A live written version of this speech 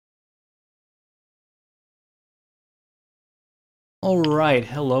Alright,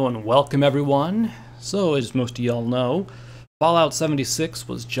 hello and welcome everyone. So, as most of y'all know, Fallout 76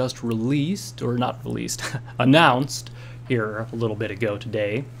 was just released, or not released, announced here a little bit ago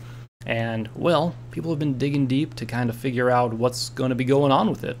today. And, well, people have been digging deep to kind of figure out what's going to be going on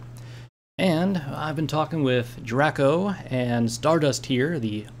with it. And I've been talking with Drako and Stardust here,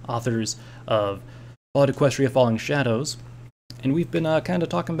 the authors of Fallout Equestria Falling Shadows. And we've been kind of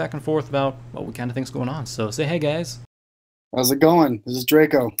talking back and forth about what we kind of think's going on. So say hey guys. How's it going? This is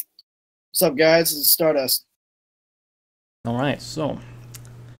Drako. What's up, guys? This is Stardust. Alright, so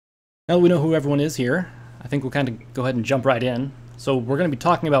now that we know who everyone is here, I think we'll kind of go ahead and jump right in. So we're going to be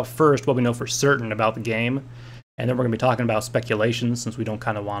talking about first what we know for certain about the game, and then we're going to be talking about speculation since we don't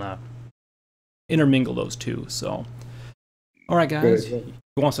kind of want to intermingle those two. So, alright guys, who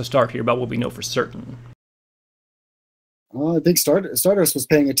wants to start here about what we know for certain? I think Stardust was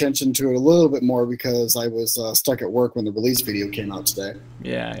paying attention to it a little bit more because I was stuck at work when the release video came out today.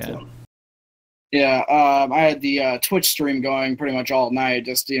 Yeah. So. Yeah, I had the Twitch stream going pretty much all night,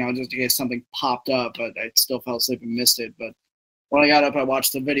 just in case something popped up, but I still fell asleep and missed it. But when I got up, I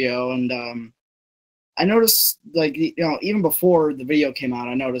watched the video, and I noticed, even before the video came out,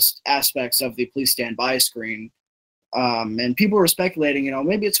 I noticed aspects of the Please Stand By screen, and people were speculating,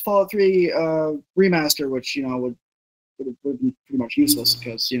 maybe it's Fallout 3 remaster, which would be pretty much useless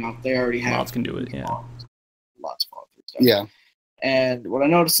because they already have lots can do it. Yeah, lots of Fallout 3 stuff. Yeah. And what I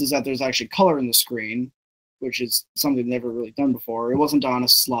noticed is that there's actually color in the screen, which is something never really done before. It wasn't on a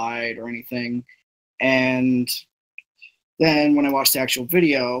slide or anything. And then when I watched the actual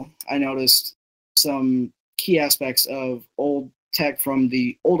video, I noticed some key aspects of old tech from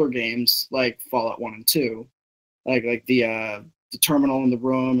the older games, like Fallout 1 and 2, like the terminal in the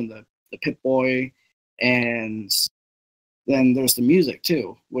room and the Pip-Boy, and then there's the music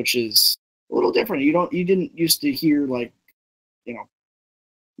too, which is a little different. You didn't used to hear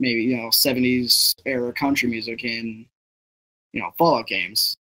maybe 70s era country music in Fallout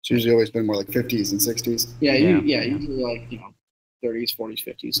games. It's usually always been more like 50s and 60s. Usually like 30s, 40s,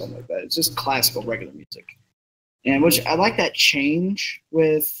 50s, something like that. It's just classical regular music, and which I like that change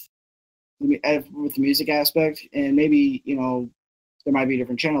with the music aspect, and maybe there might be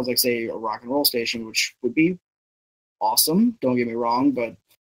different channels, like say a rock and roll station, which would be awesome, don't get me wrong, but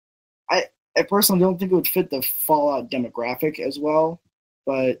I personally don't think it would fit the Fallout demographic as well.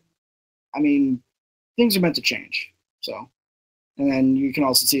 But I mean, things are meant to change. So, and then you can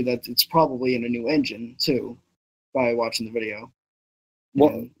also see that it's probably in a new engine too by watching the video.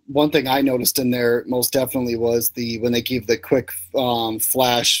 One thing I noticed in there most definitely was when they gave the quick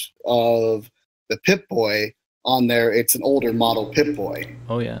flash of the Pip-Boy on there. It's an older model Pip-Boy.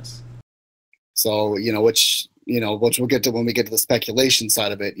 Oh yes. So which we'll get to when we get to the speculation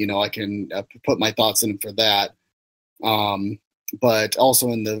side of it. I can put my thoughts in for that. But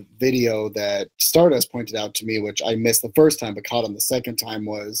also in the video that Stardust pointed out to me, which I missed the first time but caught on the second time,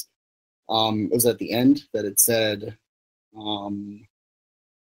 was it was at the end that it said, I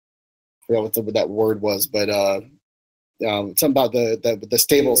forgot what that word was, but something about the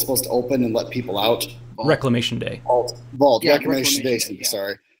stable is supposed to open and let people out. Reclamation Day. Vault. Yeah, Reclamation Day. yeah.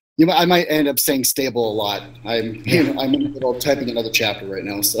 Sorry. I might end up saying stable a lot. I'm in the middle of typing another chapter right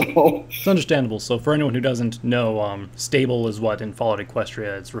now, so it's understandable. So for anyone who doesn't know, stable is what in Fallout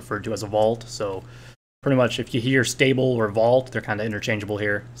Equestria it's referred to as a vault. So pretty much if you hear stable or vault, they're kind of interchangeable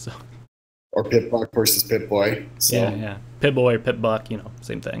here. So or Pip-Buck versus Pip-Boy. So. Yeah. Pip-Boy or Pip-Buck,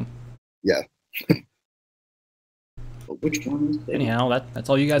 same thing. Yeah. Which one? Anyhow, that's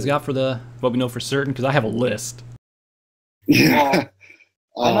all you guys got for what we know for certain, because I have a list. Yeah.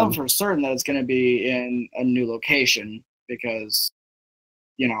 I know for certain that it's going to be in a new location because,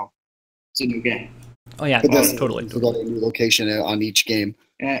 it's a new game. Oh yeah, totally. We got a new location on each game.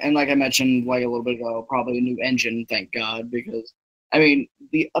 And like I mentioned a little bit ago, probably a new engine, thank God, because, the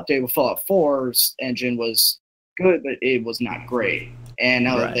update with Fallout 4's engine was good, but it was not great. And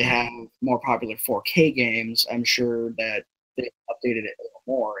now that they have more popular 4K games, I'm sure that they updated it a little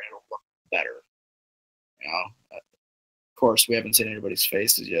more and it'll look better. Of course, we haven't seen anybody's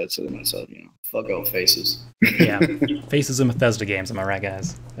faces yet, so they might say, fuck old faces. Yeah, faces in Bethesda games, am I right,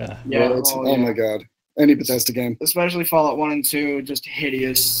 guys? Yeah. Oh my God. Any Bethesda game. Especially Fallout 1 and 2, just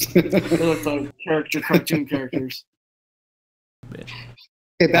hideous. They look like cartoon characters. Bitch.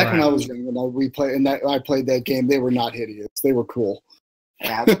 Hey, back when I was young, I played that game, they were not hideous. They were cool.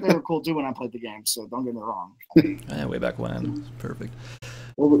 Yeah, I thought they were cool too when I played the game, so don't get me wrong. Yeah, way back when. Perfect.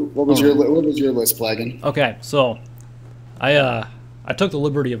 What was your list, Plagen? Okay, so I took the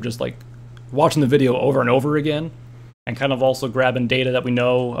liberty of just watching the video over and over again, and kind of also grabbing data that we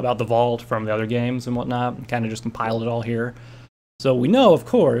know about the vault from the other games and whatnot, and kind of just compiled it all here. So we know, of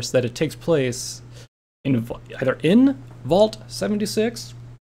course, that it takes place in either in Vault 76,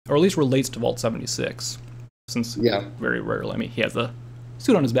 or at least relates to Vault 76, since very rarely, I mean, he has the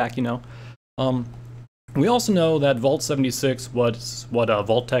suit on his back, you know. We also know that Vault 76 was what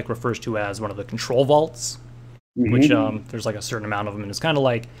Vault-Tec refers to as one of the control vaults, which there's like a certain amount of them, and it's kind of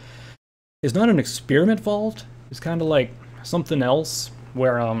like, it's not an experiment vault, it's kind of like something else,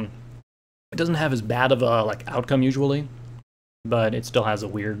 where it doesn't have as bad of a like outcome usually, but it still has a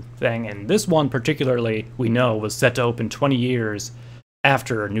weird thing. And this one particularly, we know, was set to open 20 years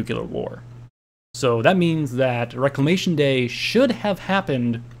after nuclear war. So that means that Reclamation Day should have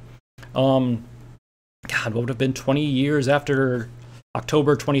happened, God, what would have been 20 years after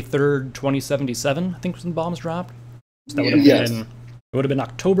October 23rd, 2077, I think was when the bombs dropped. So that would have been, it would have been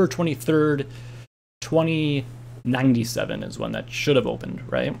October 23rd, 2097 is when that should have opened,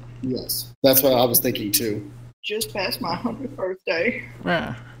 right? Yes, that's what I was thinking too. Just past my 100th birthday.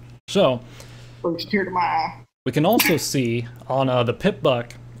 Yeah. So, first tear to my eye. We can also see on the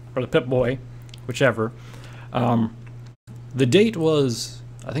Pip-Buck, or the Pip-Boy, whichever, the date was,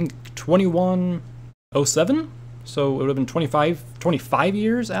 I think, 2107? So it would have been 25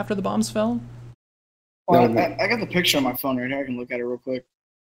 years after the bombs fell? Well, I got the picture on my phone right here. I can look at it real quick.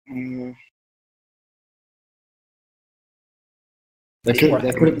 That could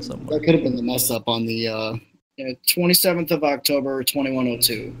have been the mess up on the 27th of October,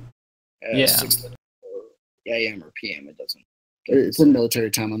 2102. Yeah. 6 a.m. or p.m. It doesn't. It's in military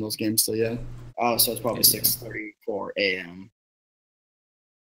time on those games, so yeah. Oh, so it's probably 6:34 a.m.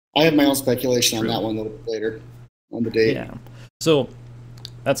 I have my own speculation on that one a little bit later on the date. Yeah. So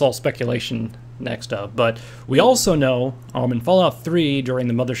that's all speculation next up. But we also know in Fallout 3 during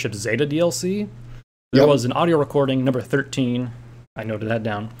the Mothership Zeta DLC, there was an audio recording, number 13, I noted that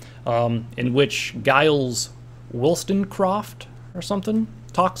down, in which Giles Wollstonecroft or something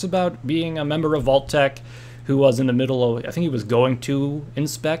talks about being a member of Vault-Tec who was in the middle of, I think he was going to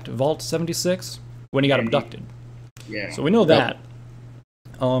inspect Vault 76 when he got abducted. Yeah. So we know that.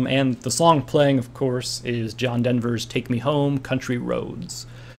 And the song playing, of course, is John Denver's Take Me Home, Country Roads.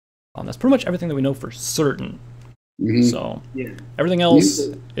 That's pretty much everything that we know for certain. So everything else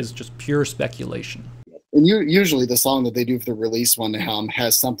is just pure speculation. And usually the song that they do for the release one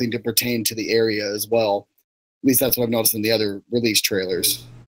has something to pertain to the area as well. At least that's what I've noticed in the other release trailers.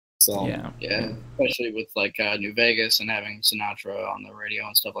 So yeah, especially with like New Vegas and having Sinatra on the radio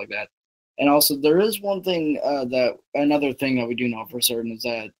and stuff like that. And also, there is one thing another thing that we do know for certain is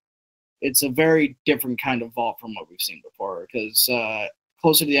that it's a very different kind of vault from what we've seen before. Because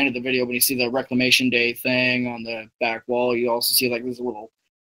closer to the end of the video, when you see the Reclamation Day thing on the back wall, you also see like this little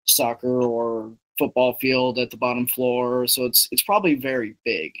soccer or football field at the bottom floor. So it's probably very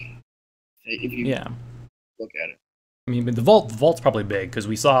big if you look at it. I mean, the vault's probably big because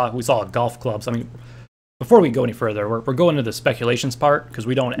we saw golf clubs. I mean, before we go any further, we're going into the speculations part because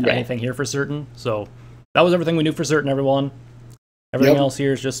we don't have anything here for certain. So that was everything we knew for certain, everyone. Everything else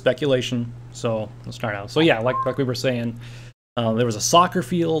here is just speculation. So let's start out. So yeah, like we were saying, there was a soccer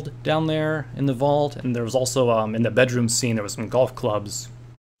field down there in the vault, and there was also in the bedroom scene there was some golf clubs.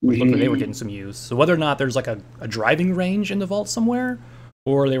 Which looked like they were getting some use. So whether or not there's like a driving range in the vault somewhere,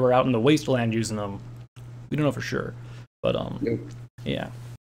 or they were out in the wasteland using them, we don't know for sure. But yeah.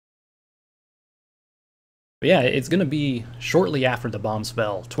 But yeah, it's going to be shortly after the bombs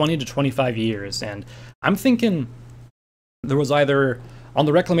fell, 20 to 25 years. And I'm thinking there was either, on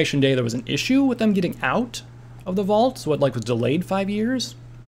the Reclamation Day, there was an issue with them getting out of the vault, so it like was delayed 5 years,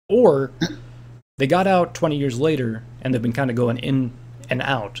 or they got out 20 years later, and they've been kind of going in and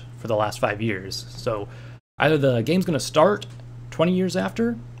out for the last 5 years. So either the game's going to start 20 years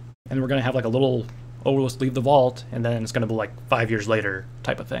after, and we're going to have like a little, let's leave the vault, and then it's going to be like 5 years later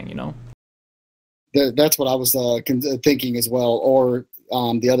type of thing, you know? That's what I was thinking as well. Or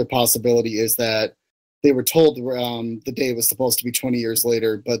the other possibility is that they were told the day was supposed to be 20 years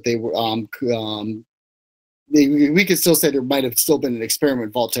later, but they were we could still say there might have still been an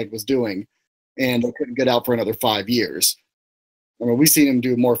experiment Vault-Tec was doing, and they couldn't get out for another 5 years. I mean, we've seen him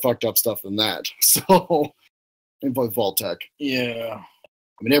do more fucked up stuff than that. So, in Vault-Tec. Yeah.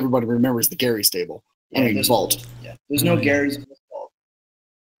 I mean, everybody remembers the Gary stable. Yeah, the vault. Yeah, there's no Garys in this vault.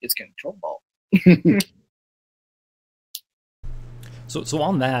 It's control vault. So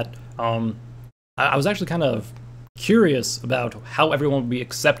on that, I was actually kind of curious about how everyone would be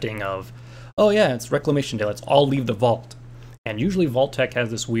accepting of, oh yeah, it's Reclamation Day, let's all leave the vault. And usually Vault-Tec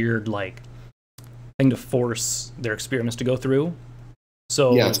has this weird, like, thing to force their experiments to go through.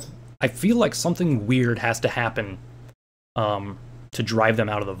 So I feel like something weird has to happen to drive them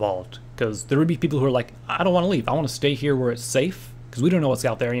out of the vault. Because there would be people who are like, I don't want to leave, I want to stay here where it's safe. because we don't know what's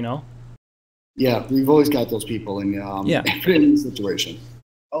out there, you know? Yeah, we've always got those people in in this situation.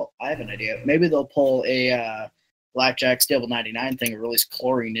 Oh, I have an idea. Maybe they'll pull a Blackjack Stable 99 thing and release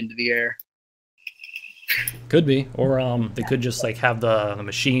chlorine into the air. Could be, or they could just like have the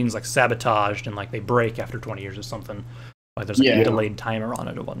machines like sabotaged and like they break after 20 years or something. Like there's like a delayed timer on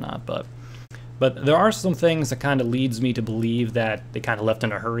it or whatnot. But there are some things that kind of leads me to believe that they kind of left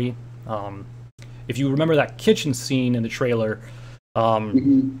in a hurry. If you remember that kitchen scene in the trailer,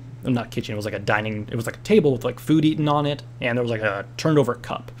 not kitchen, it was like it was like a table with like food eaten on it, and there was like a turned over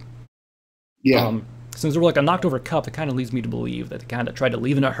cup. Yeah. Since there was like a knocked over cup, it kind of leads me to believe that they kind of tried to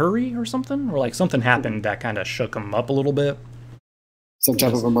leave in a hurry or something, or like something happened that kind of shook them up a little bit. Some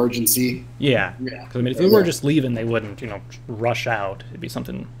type of emergency. Yeah. Because I mean, if they were just leaving, they wouldn't, rush out. It'd be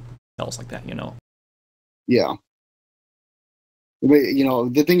something else like that, Yeah.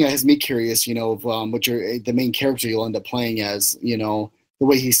 The thing that has me curious, of what the main character you'll end up playing as, the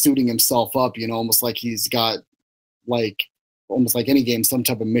way he's suiting himself up, almost like he's got almost like any game, some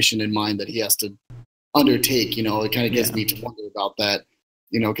type of mission in mind that he has to undertake. It kind of gets me to wonder about that,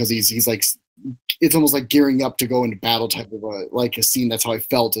 because he's like, it's almost like gearing up to go into battle type of a scene. That's how I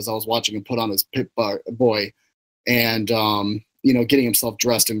felt as I was watching him put on his pit boy and getting himself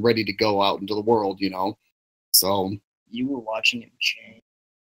dressed and ready to go out into the world. So you were watching him change.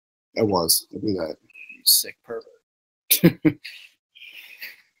 I was. I do that. You sick pervert.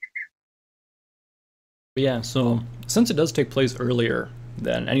 But yeah, so since it does take place earlier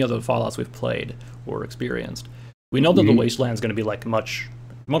than any other Fallouts we've played or experienced, we know that the wasteland is going to be like much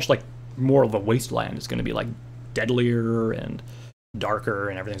like more of a wasteland. It's going to be like deadlier and darker,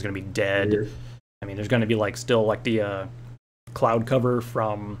 and everything's going to be dead. I mean, there's going to be like still like the cloud cover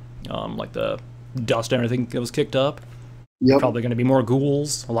from like the dust and everything that was kicked up. Probably going to be more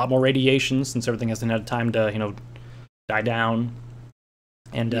ghouls, a lot more radiation since everything hasn't had time to die down.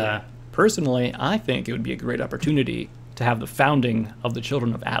 And personally, I think it would be a great opportunity to have the founding of the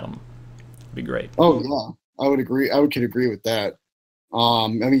Children of Adam. It'd be great. Oh yeah, I would agree. Could agree with that. I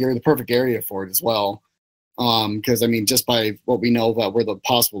mean, you're in the perfect area for it as well. Because I mean, just by what we know about where the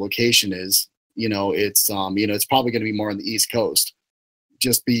possible location is, it's probably going to be more on the East Coast.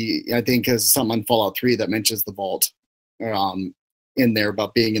 I think, because something on Fallout 3 that mentions the vault, in there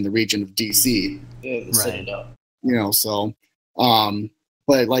about being in the region of DC. Yeah, right. So,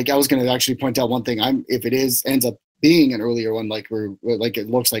 but like I was going to actually point out one thing. If it ends up being an earlier one, like it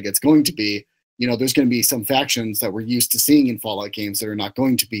looks like it's going to be, there's going to be some factions that we're used to seeing in Fallout games that are not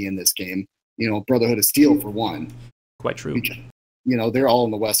going to be in this game. Brotherhood of Steel for one. Quite true. They're all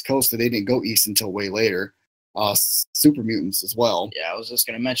on the West Coast, so they didn't go east until way later. Super mutants as well. Yeah, I was just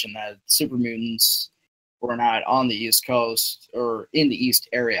going to mention that super mutants were not on the East Coast or in the East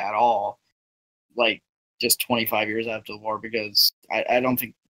area at all, like just 25 years after the war, because I don't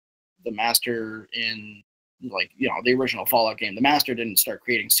think the Master in the original Fallout game, the Master didn't start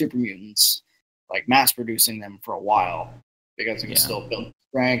creating super mutants, like mass producing them for a while, because he was still building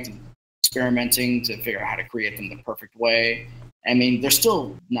strength and experimenting to figure out how to create them the perfect way. I mean, they're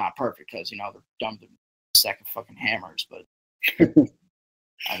still not perfect because, they're dumb to sack of fucking hammers, but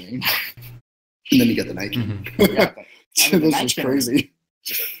I mean. And then you get the Night King. This is crazy.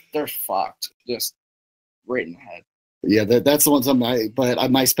 They're fucked. Just right in the head. Yeah, that's the one.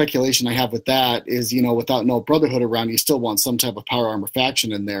 But my speculation I have with that is, without no Brotherhood around, you still want some type of power armor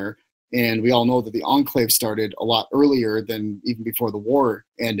faction in there. And we all know that the Enclave started a lot earlier than even before the war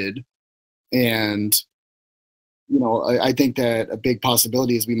ended. And, I think that a big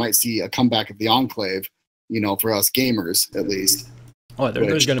possibility is we might see a comeback of the Enclave, for us gamers, at least. Oh,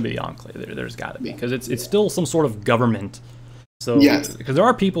 there's going to be the Enclave. There's got to be, because it's still some sort of government. So, because there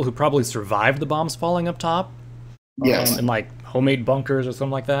are people who probably survived the bombs falling up top. In like homemade bunkers or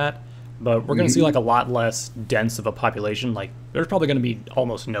something like that. But we're going to see like a lot less dense of a population. Like there's probably going to be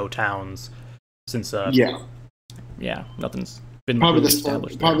almost no towns since nothing's been probably really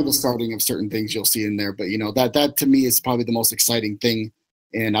established. Probably the starting of certain things you'll see in there. But that to me is probably the most exciting thing.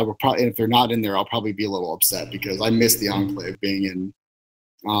 And I would probably, if they're not in there, I'll probably be a little upset because I miss the Enclave being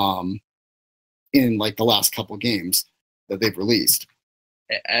in like the last couple games that they've released.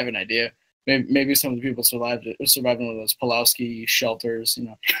 I have an idea. Maybe some of the people survived one of those Pulowski shelters,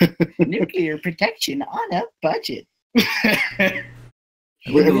 nuclear protection on a budget.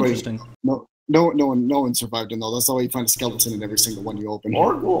 Interesting. No one survived in though. That's why you find a skeleton in every single one you open.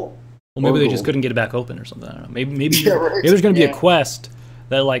 Or ghoul. Well, maybe they just couldn't get it back open or something. I don't know. Maybe there's going to be a quest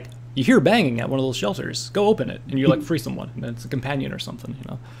that like you hear banging at one of those shelters. Go open it, and you like free someone. And it's a companion or something,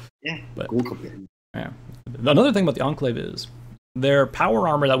 Yeah. But cool companion. Yeah. Another thing about the Enclave is their power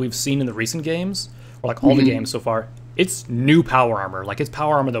armor that we've seen in the recent games, or like all the games so far, it's new power armor. Like, it's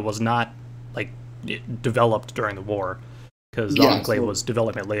power armor that was not like developed during the war, because the Enclave was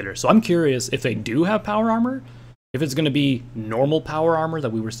developing it later. So I'm curious if they do have power armor, if it's going to be normal power armor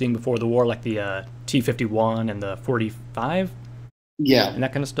that we were seeing before the war, like the T-51 and the 45. Yeah, and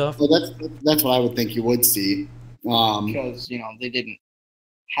that kind of stuff. Well, that's what I would think you would see. Because they didn't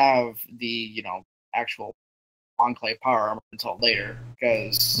have the actual Enclave power armor until later.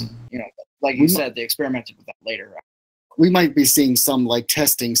 Because like you said, they experimented with that later. We might be seeing some like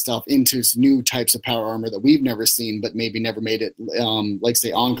testing stuff into new types of power armor that we've never seen, but maybe never made it. Like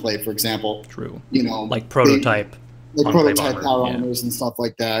say Enclave, for example. True. Like prototype. Prototype power armors and stuff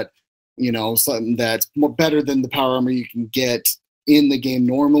like that. Something that's more better than the power armor you can get in the game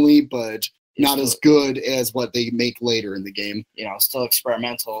normally, but not as good as what they make later in the game. Still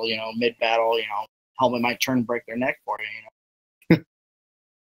experimental. Mid-battle, helmet might turn and break their neck for you.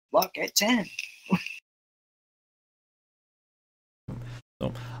 Luck at 10.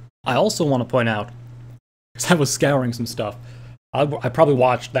 So, I also want to point out, because I was scouring some stuff, I probably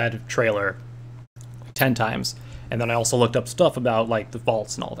watched that trailer 10 times, and then I also looked up stuff about like the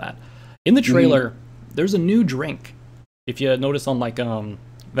vaults and all that. In the trailer, there's a new drink. If you notice on like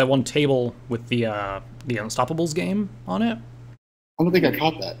that one table with the Unstoppables game on it. I don't think I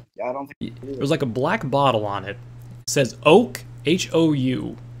caught that. Yeah, I don't think there's like a black bottle on it. It says Oak,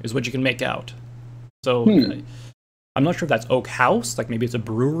 H-O-U, is what you can make out. So I'm not sure if that's Oak House, like maybe it's a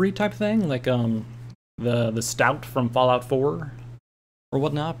brewery type thing, like the stout from Fallout 4 or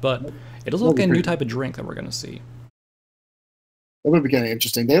whatnot, but it does look like a new type of drink that we're going to see. That would be kind of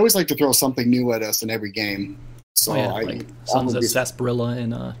interesting. They always like to throw something new at us in every game. So like Sons of Sarsaparilla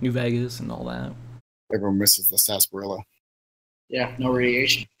in New Vegas and all that. Everyone misses the sarsaparilla. Yeah, no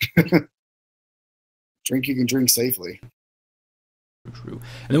radiation. Drink you can drink safely. True.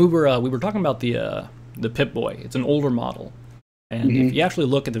 And then we were talking about the Pip-Boy. It's an older model. And if you actually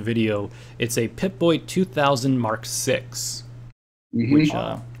look at the video, it's a Pip-Boy 2000 Mark VI, which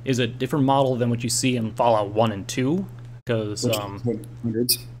is a different model than what you see in Fallout 1 and 2. Because,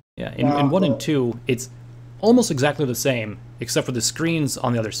 in 1 and 2, it's almost exactly the same, except for the screens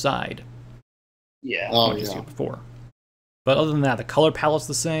on the other side. Yeah. Before. But other than that, the color palette's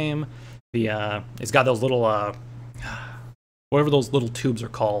the same. It's got those little, whatever those little tubes are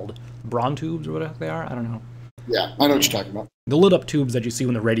called. Brawn tubes or whatever they are? I don't know. Yeah, I know what you're talking about. The lit up tubes that you see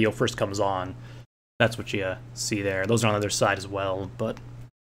when the radio first comes on. That's what you see there. Those are on the other side as well, but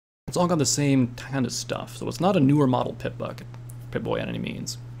it's all got the same kind of stuff. So it's not a newer model Pip-Boy on any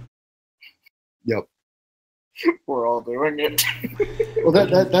means. Yep. We're all doing it. Well,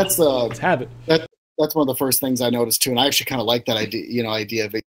 that's Let's have it. That's one of the first things I noticed too, and I actually kind of like that idea. Idea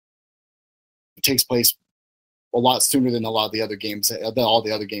of it takes place a lot sooner than a lot of the other games that all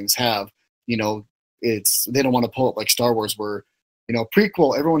the other games have. They don't want to pull it like Star Wars, where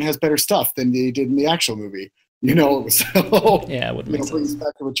prequel everyone has better stuff than they did in the actual movie. So yeah, it would make sense. Brings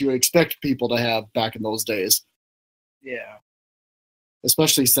back to what you would expect people to have back in those days. Yeah.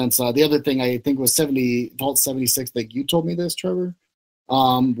 Especially since the other thing I think was Vault 76, I think you told me this, Trevor,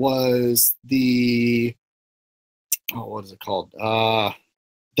 was the, what is it called?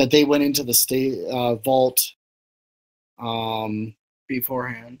 That they went into the vault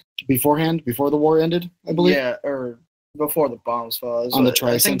beforehand, before the war ended, I believe. Yeah, or before the bombs fell. On the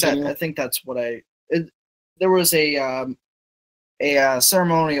Tricentennial? I think that's what there was a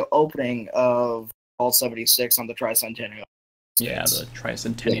ceremonial opening of Vault 76 on the Tricentennial. Yeah, the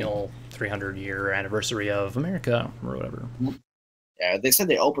Tricentennial 300-year anniversary of America, or whatever. Yeah, they said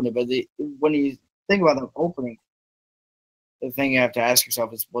they opened it, but when you think about them opening, the thing you have to ask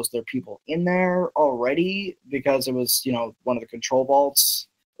yourself is, was there people in there already because it was, one of the control vaults,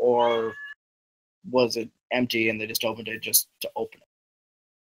 or was it empty and they just opened it just to open it?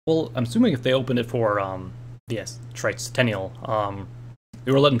 Well, I'm assuming if they opened it for, Tricentennial,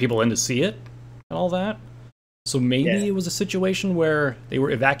 they were letting people in to see it and all that. So maybe it was a situation where they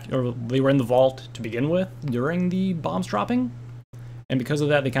were they were in the vault to begin with during the bombs dropping, and because of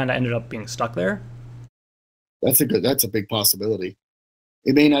that, they kind of ended up being stuck there. That's a big possibility.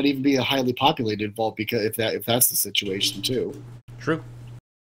 It may not even be a highly populated vault because if that's the situation too. True.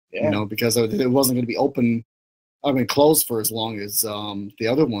 Yeah. Because it wasn't going to be open. Closed for as long as the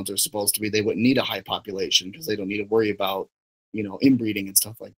other ones are supposed to be. They wouldn't need a high population because they don't need to worry about inbreeding and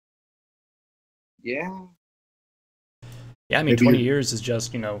stuff like that. Yeah. Yeah, 20 years is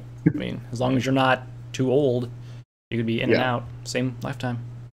just, as long as you're not too old, you could be in and out, same lifetime.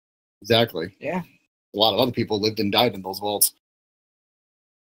 Exactly. Yeah. A lot of other people lived and died in those vaults.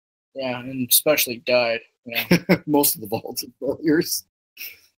 Yeah, and especially died. Yeah. Most of the vaults are failures.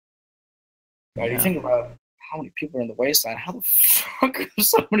 You think about how many people are in the wasteland? How the fuck are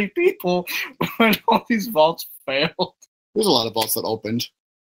so many people when all these vaults failed? There's a lot of vaults that opened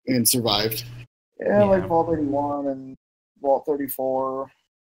and survived. Yeah, like Vault 31 and Vault 34.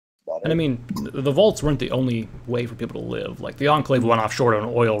 And I mean, the vaults weren't the only way for people to live. Like, the Enclave went offshore to an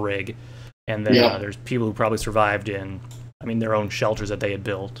oil rig, and then there's people who probably survived in, I mean, their own shelters that they had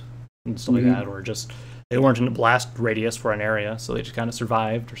built and stuff like that, or just they weren't in a blast radius for an area, so they just kind of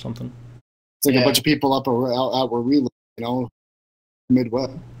survived or something. It's like a bunch of people out where we live, you know,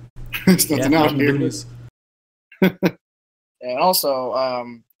 Midwest. There's nothing out here. And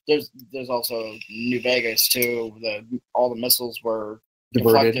also, there's also New Vegas too. All the missiles were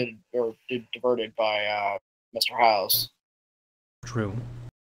diverted by Mr. House. True.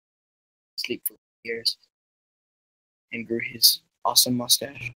 Sleep for years and grew his awesome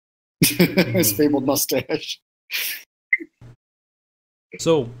mustache. His fabled mustache.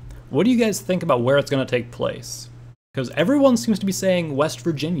 So, what do you guys think about where it's going to take place? Because everyone seems to be saying West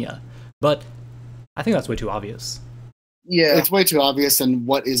Virginia, but I think that's way too obvious. Yeah, it's way too obvious. And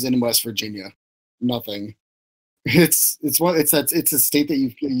what is in West Virginia? Nothing. It's a state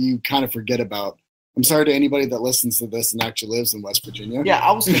that you kind of forget about. I'm sorry to anybody that listens to this and actually lives in West Virginia. Yeah,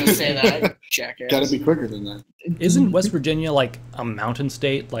 I was going to say that. Jackass. Got to be quicker than that. Isn't West Virginia like a mountain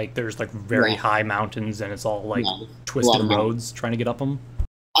state? Like, there's like very high mountains, and it's all like twisted roads trying to get up them.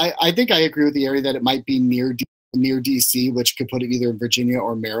 I think I agree with the area that it might be near DC, which could put it either in Virginia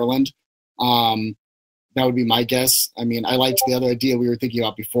or Maryland. That would be my guess. I mean, I liked the other idea we were thinking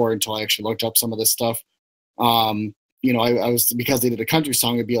about before until I actually looked up some of this stuff. You know, I was, because they did a country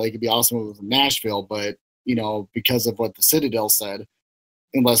song, it'd be awesome if it was in Nashville, but, you know, because of what the Citadel said,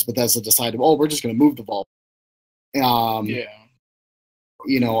 unless Bethesda decided, we're just going to move the vault. You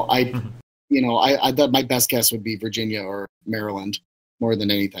know, I thought my best guess would be Virginia or Maryland more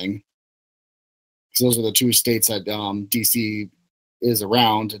than anything. Because those are the two states that DC is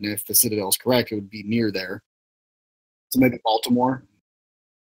around, and if the Citadel is correct, it would be near there. So maybe Baltimore.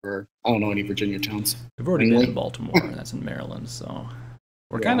 Or I don't know any Virginia towns. We've already been in Baltimore, and that's in Maryland, so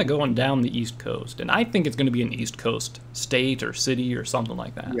we're kind of going down the East Coast, and I think it's going to be an East Coast state or city or something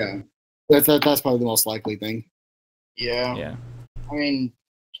like that. Yeah, that's probably the most likely thing. Yeah. I mean,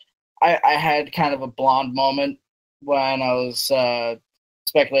 I had kind of a blonde moment when I was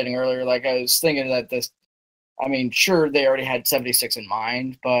speculating earlier. Like, I was thinking that I mean, sure, they already had 76 in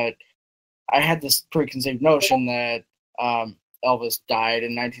mind, but I had this preconceived notion that Elvis died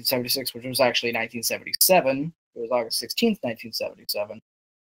in 1976, which was actually 1977. It was August 16th, 1977.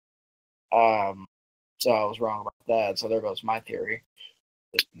 So I was wrong about that. So there goes my theory.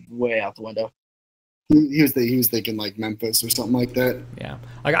 Just way out the window. He was thinking like Memphis or something like that. Yeah,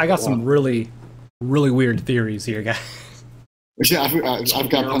 I got some really, really weird theories here, guys. Yeah, I've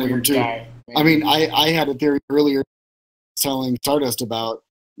got plenty of them too. I mean, I had a theory earlier telling Stardust about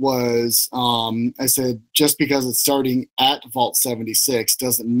was I said, just because it's starting at Vault 76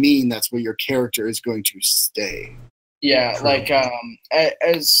 doesn't mean that's where your character is going to stay. Yeah, like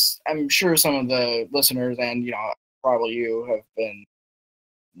as I'm sure some of the listeners and, you know, probably you have been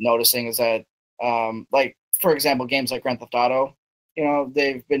noticing, is that like, for example, games like Grand Theft Auto, you know,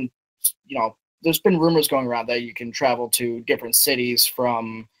 they've been, you know, there's been rumors going around that you can travel to different cities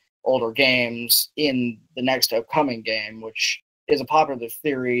from older games in the next upcoming game, which is a popular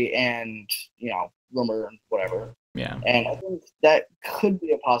theory and, you know, rumor and whatever. Yeah. And I think that could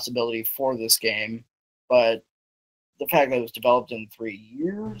be a possibility for this game, but the fact that it was developed in 3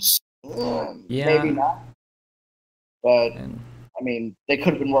 years, maybe not. But I mean, they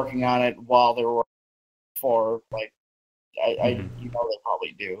could have been working on it while they were for, like, you know, they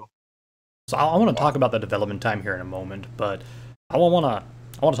probably do. So I want to talk about the development time here in a moment, but I want to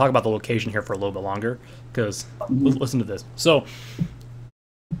talk about the location here for a little bit longer, because listen to this. So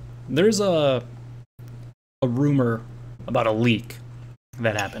there's a rumor about a leak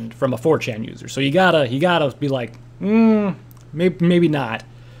that happened from a 4chan user. So you gotta be like, maybe not.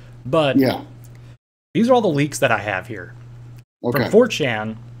 But these are all the leaks that I have here. Okay. From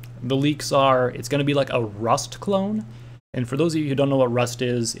 4chan, the leaks are, it's going to be like a Rust clone. And for those of you who don't know what Rust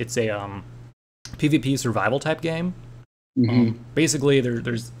is, it's a PvP survival type game. Basically,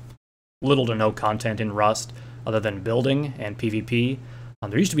 there's little to no content in Rust other than building and PvP.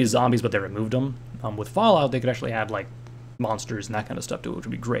 There used to be zombies, but they removed them. With Fallout, they could actually add like monsters and that kind of stuff to it, which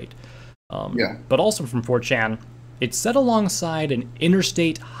would be great. But also from 4chan, it's set alongside an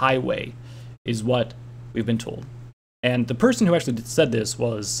interstate highway, is what we've been told. And the person who actually said this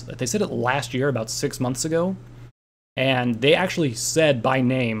they said it last year, about 6 months ago, and they actually said by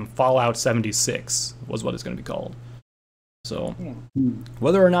name Fallout 76 was what it's going to be called. So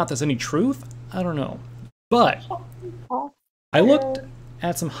whether or not there's any truth, I don't know. But I looked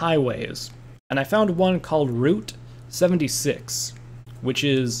at some highways, and I found one called Route 76, which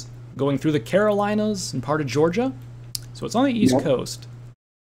is going through the Carolinas and part of Georgia. So it's on the East Coast.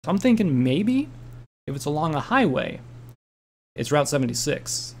 So I'm thinking maybe if it's along a highway, it's Route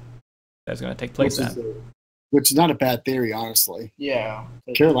 76 that's going to take place at. Which is not a bad theory, honestly. Yeah.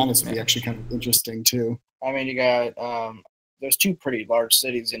 Carolinas would be actually kind of interesting, too. I mean, you got, there's two pretty large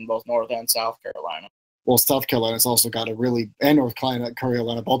cities in both North and South Carolina. Well, South Carolina's also got a really, and North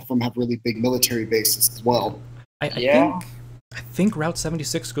Carolina, both of them have really big military bases as well. I think Route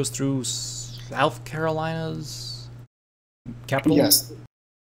 76 goes through South Carolina's capital. Yes,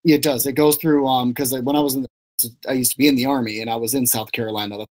 it does. It goes through because when I used to be in the Army, and I was in South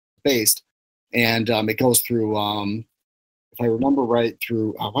Carolina based, and it goes through if I remember right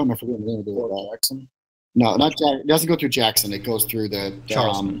through why am I forgetting the name of it? Jackson? No, not Jackson. It doesn't go through Jackson. It goes through the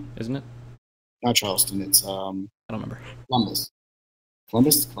Charleston, isn't it? Not Charleston. It's I don't remember. Columbus.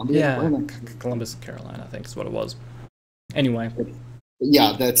 Yeah, Columbus, Carolina, I think is what it was. Anyway.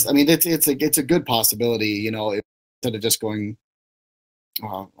 Yeah, it's a good possibility, you know, instead of just going,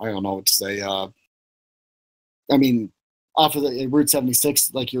 I don't know what to say. I mean, off of the Route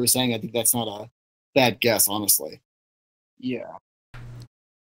 76, like you were saying, I think that's not a bad guess, honestly. Yeah.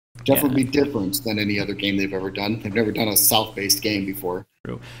 Definitely be different than any other game they've ever done. They've never done a South-based game before.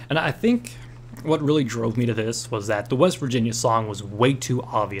 True. And I think what really drove me to this was that the West Virginia song was way too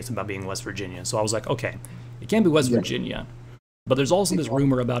obvious about being West Virginia. So I was like, okay, it can't be West Virginia. But there's also this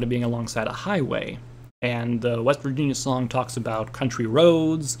rumor about it being alongside a highway. And the West Virginia song talks about country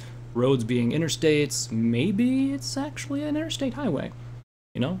roads, roads being interstates. Maybe it's actually an interstate highway,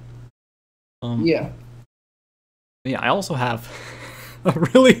 you know? Yeah, I also have a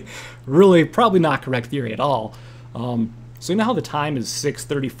really probably not correct theory at all. So you know how the time is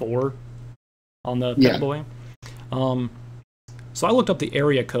 6:34 on the Pet Boy? So I looked up the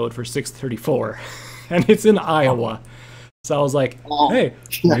area code for 6:34, and it's in Iowa. So I was like, hey,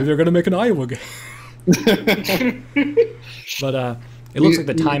 maybe they're going to make an Iowa game. But it looks like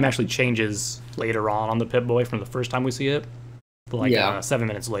the time actually changes later on the Pit Boy from the first time we see it, like 7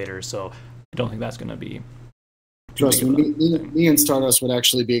 minutes later. So I don't think that's going to be. Trust me, me and Stardust would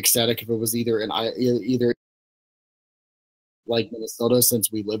actually be ecstatic if it was either like Minnesota,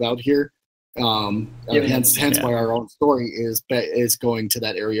 since we live out here. Hence why our own story is going to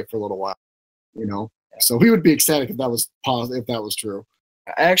that area for a little while, you know. So we would be ecstatic if that was true.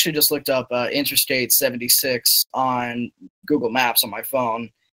 I actually just looked up Interstate 76 on Google Maps on my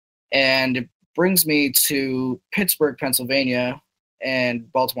phone, and it brings me to Pittsburgh, Pennsylvania, and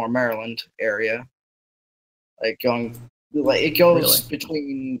Baltimore, Maryland area. It goes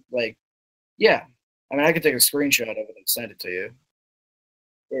between I mean, I could take a screenshot of it and send it to you.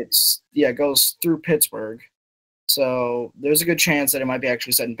 It goes through Pittsburgh, so there's a good chance that it might be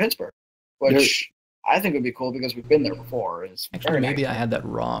actually set in Pittsburgh, which I think would be cool because we've been there before. Actually, maybe I had that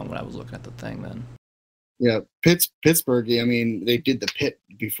wrong when I was looking at the thing then. Yeah, Pittsburgh, I mean, they did the pit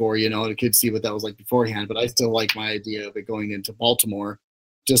before, you know, and you could see what that was like beforehand, but I still like my idea of it going into Baltimore,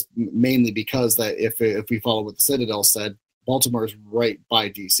 just mainly because that if we follow what the Citadel said, Baltimore is right by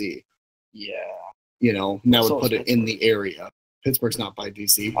DC. Yeah. You know, and that would put it in the area. Pittsburgh's not by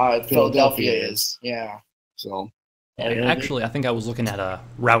DC. Philadelphia is. Yeah. So. Actually, I think I was looking at a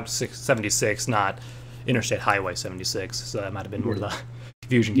Route 76, not Interstate Highway 76. So that might have been where the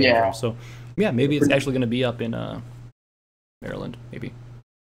confusion came from. So, yeah, maybe it's actually going to be up in Maryland, maybe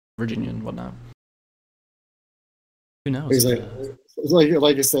Virginia and whatnot. Who knows?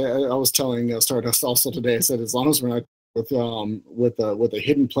 Like I said, I was telling Stardust also today. I said as long as we're not with a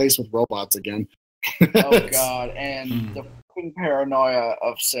hidden place with robots again. Oh God! And the fucking paranoia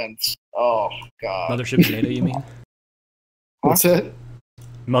of synths. Oh God. Mothership Zeta, you mean? What's that?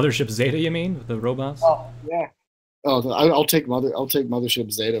 Mothership Zeta, you mean, with the robots? Oh yeah. Oh, I'll take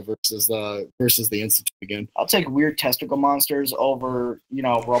Mothership Zeta versus the Institute again. I'll take weird testicle monsters over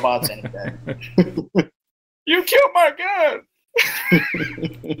robots any day. You killed my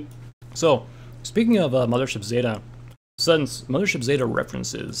gun. So, speaking of Mothership Zeta, since Mothership Zeta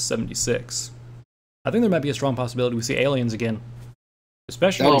references 76, I think there might be a strong possibility we see aliens again.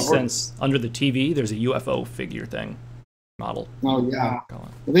 Especially since under the TV there's a UFO figure thing model. Oh yeah. Well,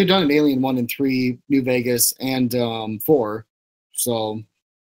 they've done an Alien 1 and 3, New Vegas, and 4, so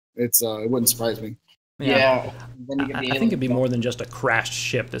it wouldn't surprise me. Yeah. I think it'd be more than just a crashed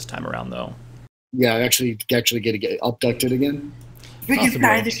ship this time around, though. Yeah, actually get abducted again. We can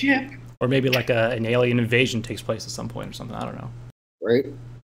fly the ship. Or maybe like an alien invasion takes place at some point or something. I don't know. Right.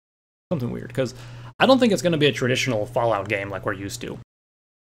 Something weird, because I don't think it's going to be a traditional Fallout game like we're used to.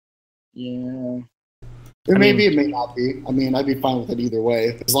 Yeah. It may be, it may not be. I mean, I'd be fine with it either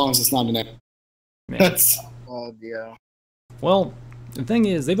way, as long as it's not an. That's yeah. Well, the thing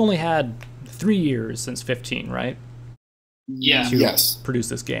is, they've only had 3 years since 15, right? Yeah. Yes. Produce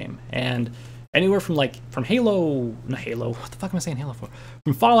this game, and anywhere from Halo, not Halo. What the fuck am I saying Halo for?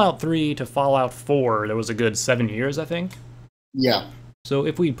 From Fallout 3 to Fallout 4, there was a good 7 years, I think. Yeah. So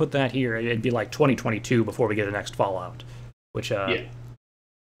if we put that here, it'd be like 2022 before we get the next Fallout. Which,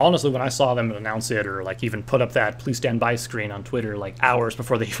 honestly, when I saw them announce it, or like even put up that "Please Stand By" screen on Twitter, like hours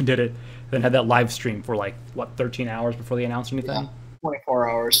before they even did it, then had that live stream for 13 hours before they announced anything. Yeah. 24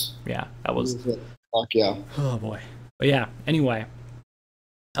 hours. Yeah, that was. Fuck yeah. Oh boy. But yeah. Anyway,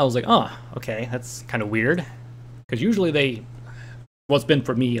 I was like, oh, okay, that's kind of weird, because usually what's been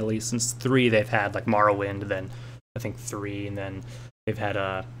for me at least since 3, they've had like Morrowind, then I think 3, and then they've had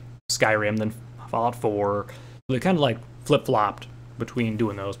Skyrim, then Fallout 4. So they kind of like flip-flopped between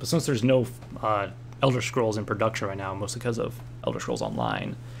doing those. But since there's no Elder Scrolls in production right now, mostly because of Elder Scrolls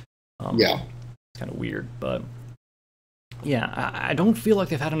Online, it's kind of weird. But yeah, I don't feel like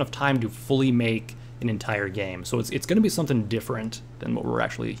they've had enough time to fully make an entire game. So it's going to be something different than what we're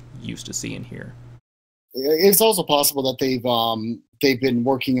actually used to seeing here. It's also possible that they've been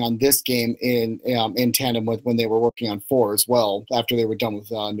working on this game in tandem with when they were working on 4 as well, after they were done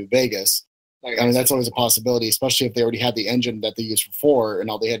with New Vegas. I mean, that's always a possibility, especially if they already had the engine that they used for 4, and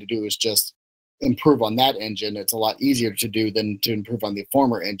all they had to do was just improve on that engine. It's a lot easier to do than to improve on the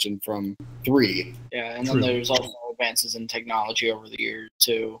former engine from 3. Yeah, and then there's also advances in technology over the years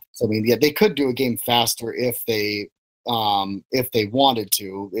too. So I mean, yeah, they could do a game faster if they wanted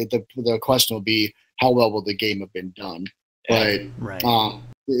to. The question will be, how well will the game have been done? But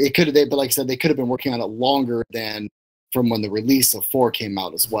it could have. But like I said, they could have been working on it longer than from when the release of 4 came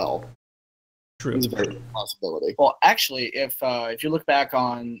out as well. True. It's a very good possibility. Well, actually, if you look back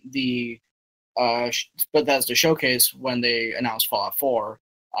on the Bethesda showcase when they announced Fallout 4,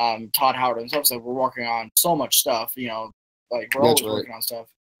 Todd Howard himself said, "We're working on so much stuff. You know, like we're always working on stuff."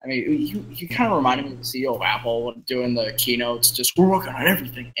 I mean, you kind of reminded me of the CEO of Apple doing the keynotes. Just, we're working on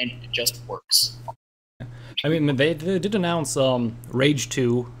everything, and it just works. I mean, they did announce Rage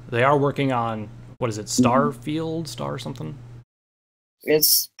 2. They are working on, what is it, Starfield? Star something?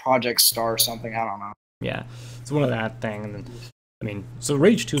 It's Project Star something, I don't know. Yeah, it's one of that thing. And then, I mean, so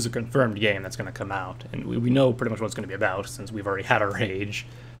Rage 2 is a confirmed game that's going to come out, and we know pretty much what it's going to be about, since we've already had our Rage.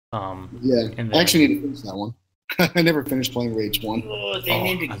 I actually need to finish that one. I never finished playing Rage 1.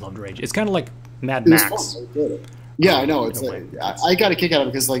 I loved Rage. It's kind of like Mad Max. Yeah, I know. It's I got a kick out of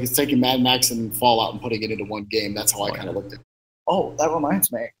it because like it's taking Mad Max and Fallout and putting it into one game. That's how I kind of looked at it. Oh, that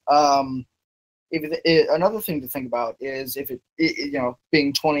reminds me. Another thing to think about is if it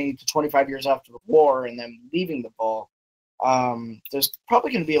being 20 to 25 years after the war and then leaving the ball, there's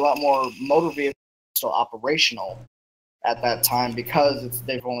probably going to be a lot more motor vehicles still operational at that time, because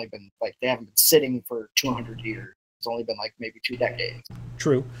they've only been they haven't been sitting for 200 years. It's only been maybe 2 decades.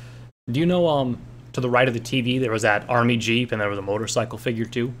 True. Do you know to the right of the TV there was that army jeep and there was a motorcycle figure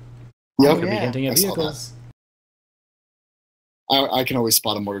too? Yep. Could be hinting at vehicles. I can always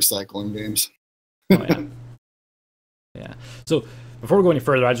spot a motorcycle in games. Oh, yeah. Yeah. So before we go any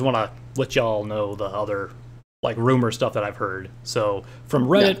further, I just want to let y'all know the other rumor stuff that I've heard. So from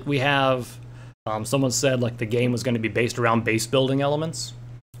Reddit, we have someone said the game was going to be based around base building elements,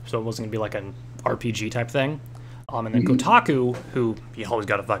 so it wasn't going to be like an RPG type thing. And then Kotaku, who you always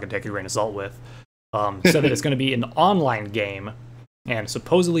got to fucking take a grain of salt with, said that it's going to be an online game, and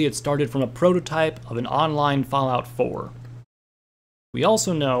supposedly it started from a prototype of an online Fallout 4. We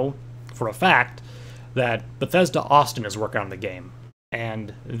also know for a fact that Bethesda Austin is working on the game,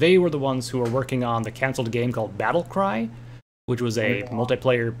 and they were the ones who were working on the canceled game called Battlecry, which was a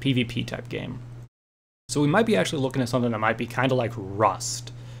multiplayer PvP type game. So we might be actually looking at something that might be kind of like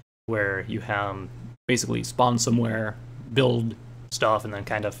Rust, where you have basically spawn somewhere, build stuff, and then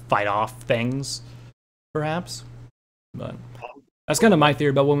kind of fight off things, perhaps. But that's kind of my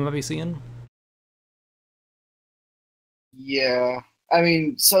theory about what we might be seeing. Yeah. I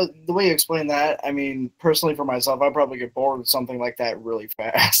mean, so the way you explain that, I mean, personally for myself, I'd probably get bored with something like that really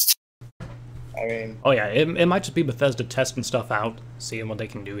fast. I mean... Oh, yeah, it might just be Bethesda testing stuff out, seeing what they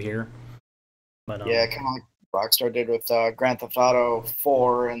can do here. But yeah, kind of like Rockstar did with Grand Theft Auto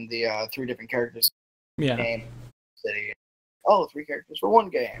 4 and the 3 different characters in the game. City. Oh, 3 characters for 1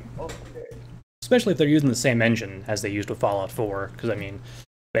 game. Oh, okay. Especially if they're using the same engine as they used with Fallout 4, because, I mean,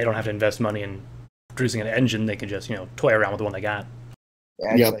 they don't have to invest money in producing an engine. They can just, toy around with the one they got.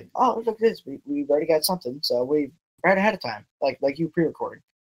 Yeah, it's like, oh, look at this. We've already got something, so we right ahead of time, like you pre-recording.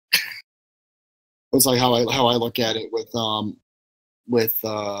 It's like how I look at it with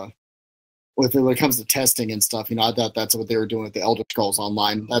when it comes to testing and stuff, I thought that's what they were doing with the Elder Scrolls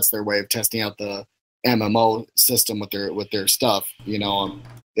Online. That's their way of testing out the MMO system with their stuff.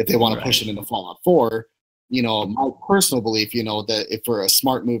 If they want to push it into Fallout 4, my personal belief, that if for a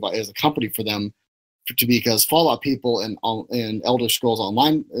smart move as a company for them, because Fallout people and Elder Scrolls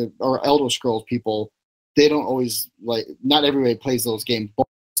Online or Elder Scrolls people, they don't always not everybody plays those games.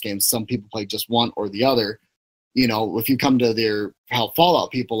 Some people play just one or the other. If you come to how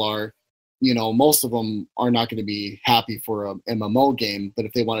Fallout people are, most of them are not going to be happy for a MMO game. But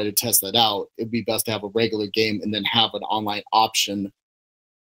if they wanted to test that out, it'd be best to have a regular game and then have an online option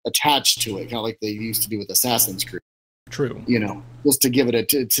attached to it, kind of like they used to do with Assassin's Creed. True. Just to give it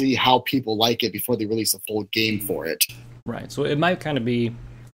to see how people like it before they release a full game for it. Right. So it might kind of be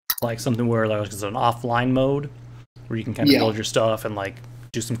like something where it's an offline mode where you can kind of build your stuff and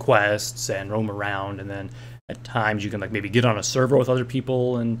do some quests and roam around, and then at times you can maybe get on a server with other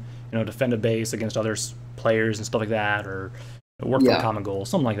people and defend a base against other players and stuff like that, or work for a common goal,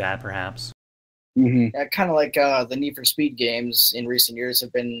 something like that, perhaps. Mm-hmm. Yeah, kind of like the Need for Speed games in recent years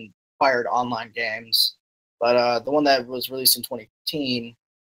have been fired online games, but the one that was released in 2015,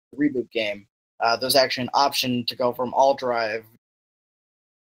 the reboot game, there's actually an option to go from all drive,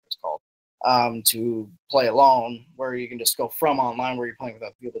 it's called, to play alone, where you can just go from online where you're playing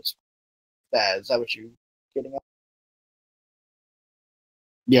without people. Is that what you're getting at?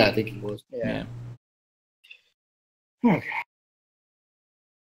 Yeah, I think it was. Yeah. Okay.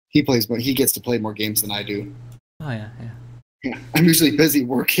 He gets to play more games than I do. Oh yeah. I'm usually busy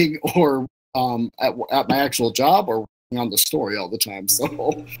working or at my actual job or working on the story all the time.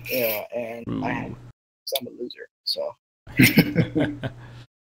 So yeah, and I'm a loser. So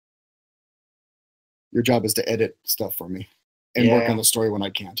your job is to edit stuff for me and work on the story when I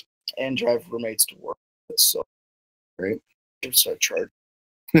can't, and drive roommates to work. So great. Start charging.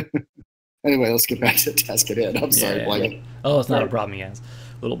 Anyway, let's get back to the task at hand. I'm sorry, Plagen. Oh, it's not a problem, yes.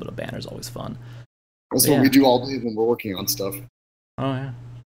 A little bit of banter is always fun. That's what we do all day when we're working on stuff. Oh, yeah.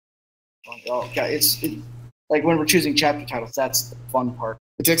 Oh, yeah, it's like when we're choosing chapter titles, that's the fun part.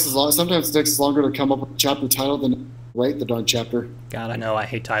 Sometimes it takes longer to come up with a chapter title than write the darn chapter. God, I know, I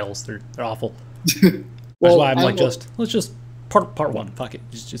hate titles. They're awful. Well, that's why I'm let's just part one. Fuck it.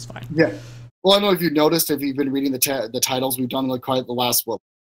 It's just fine. Yeah. Well, I don't know if you've noticed, if you've been reading the titles we've done, quite the last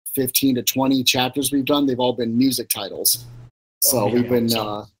 15 to 20 chapters we've done, they've all been music titles. So we've been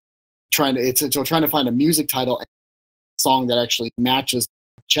trying to find a music title and a song that actually matches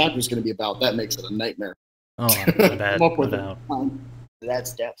what the chapter is going to be about. That makes it a nightmare. Oh, not bad.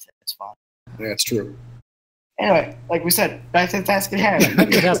 That's depth. It's fun. Yeah, that's true. Anyway, like we said, back to the task at hand. Back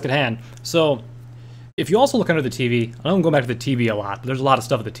to the task at hand. So, if you also look under the TV, I don't go back to the TV a lot, but there's a lot of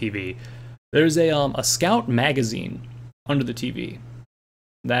stuff at the TV. There's a Scout magazine under the TV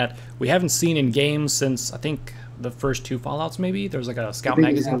that we haven't seen in games since, I think, the first 2 Fallouts, maybe. There's a Scout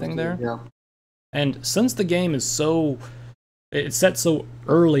magazine thing there. Yeah. And since the game is it's set so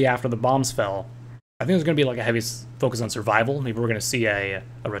early after the bombs fell, I think there's going to be a heavy focus on survival. Maybe we're going to see a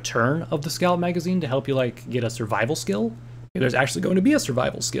return of the Scout magazine to help you get a survival skill. Maybe there's actually going to be a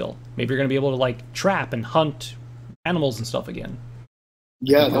survival skill. Maybe you're going to be able to trap and hunt animals and stuff again.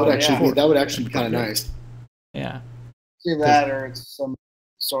 Yeah, that would actually be kind of nice. Yeah. See that, or it's some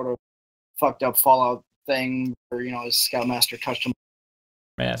sort of fucked up Fallout thing, or the Scoutmaster custom.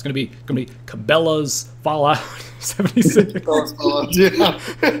 Yeah, it's gonna be Cabela's Fallout 76.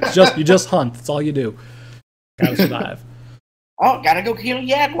 Yeah. You just hunt. That's all you do. Gotta survive. Oh, gotta go kill a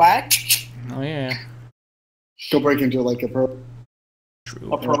Jaguar. Oh yeah. Go break into a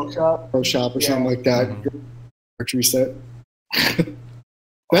pro shop or something like that. Archery set.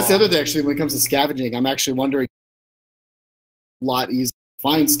 That's the other thing, actually, when it comes to scavenging. I'm actually wondering a lot easier to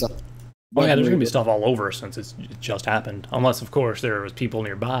find stuff. Oh yeah, there's going to be stuff all over since it just happened. Unless, of course, there was people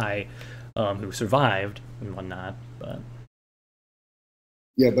nearby who survived and whatnot. But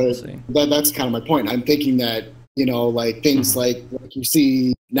yeah, but that's kind of my point. I'm thinking that, things like you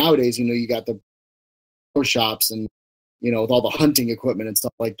see nowadays, you got the pro shops and, with all the hunting equipment and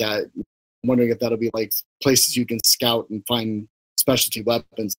stuff like that. I'm wondering if that'll be places you can scout and find specialty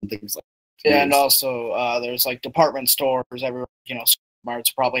weapons and things like that. Yeah, and also there's department stores everywhere.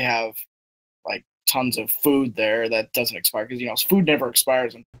 Supermarkets probably have tons of food there that doesn't expire because food never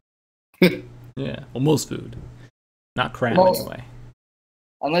expires. Yeah, well, most food, not crap anyway.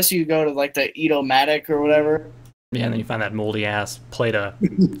 Unless you go to the Eat-O-Matic or whatever. Yeah, and then you find that moldy ass plate of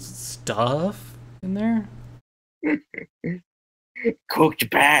stuff in there. Cooked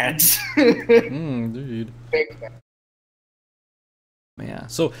bats. Dude. Yeah.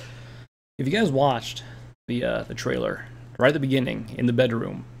 So, if you guys watched the trailer right at the beginning in the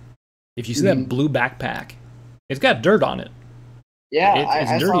bedroom, if you see that blue backpack, it's got dirt on it. Yeah,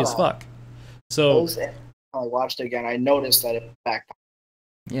 It's I dirty saw as that. fuck. So I watched it again. I noticed that it back.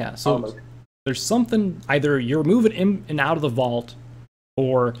 yeah, so there's something, either you're moving in and out of the vault,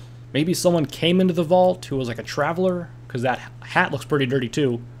 or maybe someone came into the vault who was like a traveler, because that hat looks pretty dirty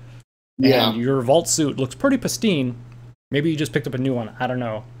too. Yeah. And your vault suit looks pretty pristine. Maybe you just picked up a new one. I don't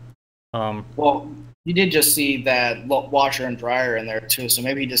know. Well, you did just see that washer and dryer in there too, so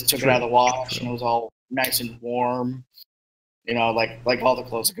maybe he just took it out of the wash and it was all nice and warm. You know, like all the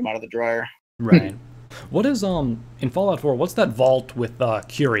clothes that come out of the dryer. Right. What is in Fallout 4? What's that vault with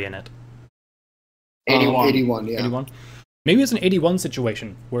Curie in it? 81. 81, yeah. 81. Maybe it's an 81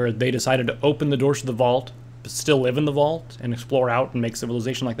 situation where they decided to open the doors to the vault, but still live in the vault and explore out and make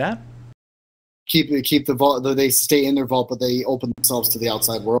civilization like that. Keep the vault. They stay in their vault, but they open themselves to the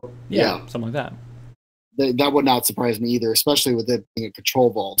outside world. Yeah, something like that. That would not surprise me either, especially with it being a control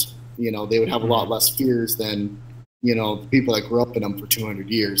vault. You know, they would have a lot less fears than, you know, the people that grew up in them for 200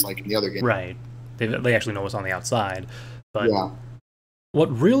 years, like in the other game. Right. They actually know what's on the outside. But yeah.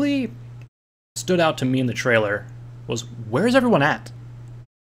 What really stood out to me in the trailer was, where's everyone at?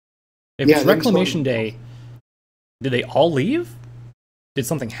 If it's Reclamation Day, did they all leave? Did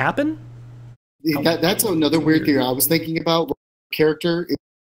something happen? That's another weird theory I was thinking about. What character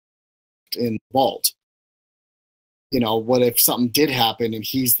in Vault? You know, what if something did happen and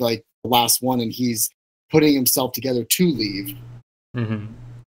he's like the last one and he's putting himself together to leave? Mm-hmm.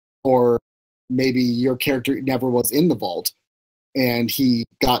 Or maybe your character never was in the vault and he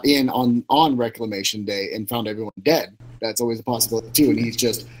got in on Reclamation Day and found everyone dead. That's always a possibility too. And he's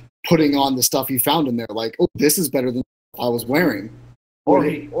just putting on the stuff he found in there, like, oh, this is better than I was wearing. Or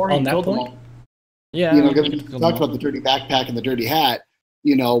he killed them all. Yeah, you know, because we talked about the dirty backpack and the dirty hat.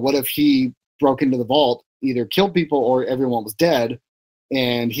 You know, what if he broke into the vault, either killed people or everyone was dead,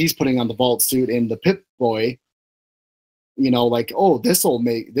 and he's putting on the vault suit and the Pip Boy. You know, like, oh, this will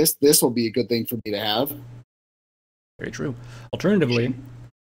be a good thing for me to have. Very true. Alternatively,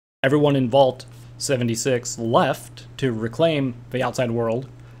 everyone in Vault 76 left to reclaim the outside world,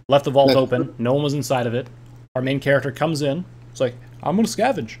 left the vault open, no one was inside of it. Our main character comes in, it's like, I'm going to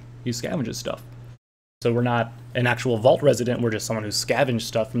scavenge. He scavenges stuff. So we're not an actual vault resident, we're just someone who scavenged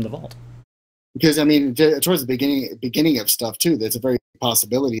stuff from the vault. Because, I mean, towards the beginning of stuff, too, there's a very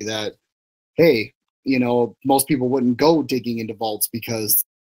possibility that, hey, you know, most people wouldn't go digging into vaults because,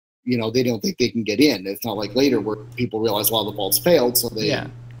 you know, they don't think they can get in. It's not like later where people realize a lot of the vaults failed, so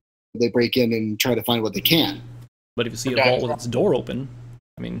they break in and try to find what they can. But if you see a vault with its door open,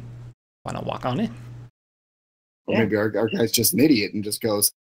 I mean, why not walk on in? Or maybe our guy's just an idiot and just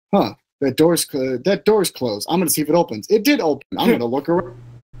goes, huh, that door's closed. I'm going to see if it opens. It did open. I'm going to look around.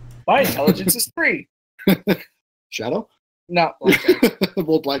 My intelligence is 3. Shadow? No. Blackjack.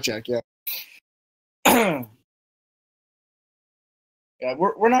 Well, Blackjack, yeah. Yeah,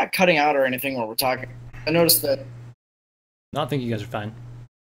 we're not cutting out or anything when we're talking. I noticed that. No, I think you guys are fine.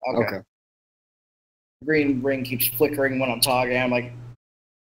 Okay. Green ring keeps flickering when I'm talking. I'm like,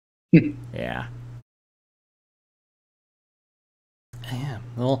 yeah. Yeah.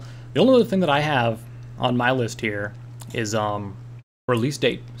 Well, the only other thing that I have on my list here is release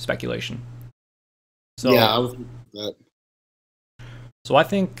date speculation. So yeah, I was thinking that. So I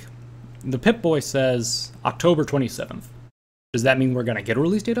think the Pip-Boy says October 27th. Does that mean we're going to get a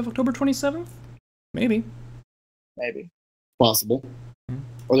release date of October 27th? Maybe. Possible. Mm-hmm.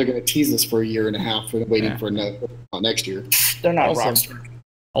 Or they're going to tease us for a year and a half for waiting for next year. They're not Rockstar.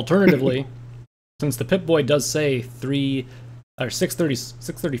 Alternatively, since the Pip-Boy does say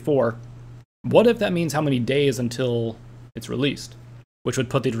 634, what if that means how many days until it's released? Which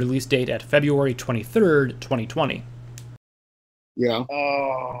would put the release date at February 23rd, 2020. Yeah.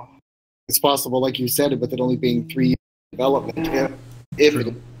 It's possible, like you said, with it only being 3 years of development. If it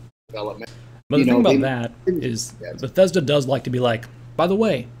is development. But the thing about that is Bethesda does like to be like, by the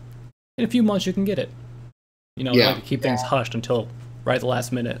way, in a few months you can get it. You know, they like to keep things hushed until right at the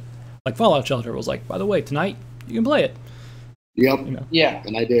last minute. Like Fallout Shelter was like, by the way, tonight you can play it. Yep. You know? Yeah.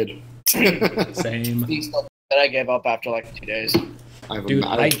 And I did. Same. That I gave up after like 2 days. Dude,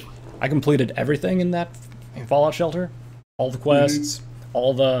 I completed everything in Fallout Shelter. All the quests,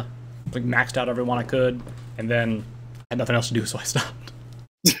 all the, like, maxed out everyone I could, and then I had nothing else to do, so I stopped.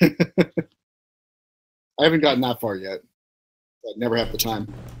 I haven't gotten that far yet. I never have the time.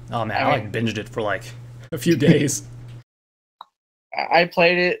 Oh man, I binged it for like a few days. I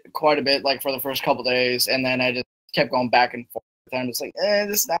played it quite a bit, like for the first couple days, and then I just kept going back and forth. And I'm just like,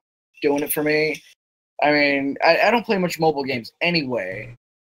 this is not doing it for me. I mean, I don't play much mobile games anyway.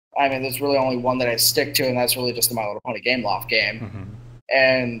 I mean, there's really only one that I stick to, and that's really just the My Little Pony Game Loft game.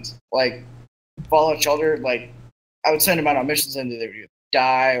 And like Fallout Shelter, like I would send them out on missions and they would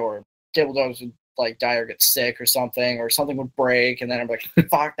die, or table dogs would like die or get sick or something would break, and then I'm like,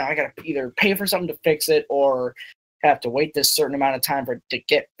 fuck, now I gotta either pay for something to fix it or have to wait this certain amount of time for it to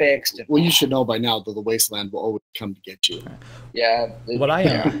get fixed. And, well, you should know by now that the wasteland will always come to get you. Yeah. What I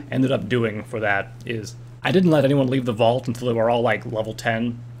ended up doing for that is I didn't let anyone leave the vault until they were all like level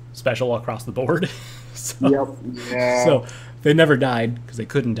 10 special across the board. So, Yeah. so they never died because they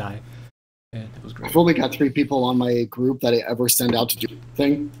couldn't die. And it was great. I've only got 3 people on my group that I ever send out to do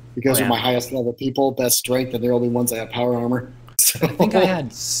anything because they're my highest level people, best strength, and they're the only ones that have power armor. So. I think I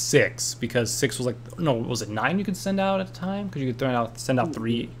had 6 because 6 was like, no, was it 9 you could send out at a time? Because you could send out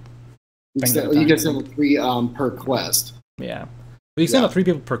 3. You can send 3 per quest. Yeah, but you send out 3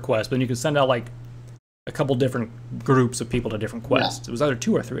 people per quest, but then you can send out like a couple different groups of people to different quests. It was either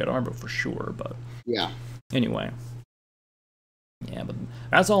 2 or 3. I don't remember for sure, but anyway. Yeah, but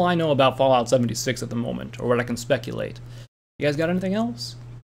that's all I know about Fallout 76 at the moment, or what I can speculate. You guys got anything else?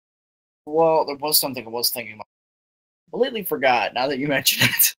 Well, there was something I was thinking about. Completely forgot. Now that you mention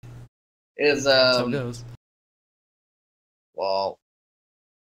it, is That's how it goes. Well,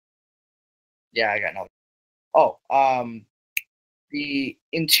 yeah, I got nothing. Oh, the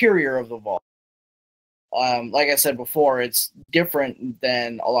interior of the vault. Like I said before, it's different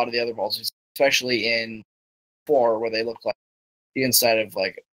than a lot of the other vaults, especially in 4, where they look like the inside of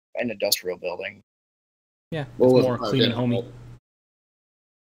like an industrial building. Yeah, it's more clean and homey.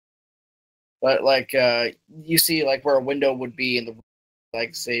 But like you see like where a window would be in the,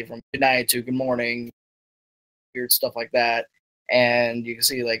 like, say from good night to good morning, weird stuff like that, and you can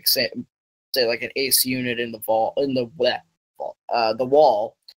see like say like an AC unit in the vault, in the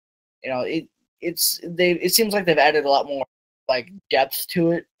wall. You know, it seems like they've added a lot more like depth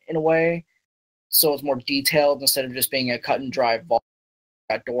to it in a way, so it's more detailed instead of just being a cut and dry vault.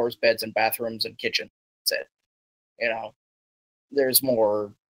 Got doors, beds, and bathrooms and kitchen. That's it. You know, there's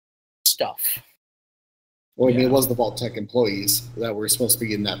more stuff. Well, I mean, it was the Vault Tech employees that were supposed to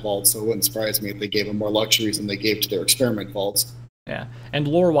be in that vault, so it wouldn't surprise me if they gave them more luxuries than they gave to their experiment vaults. Yeah, and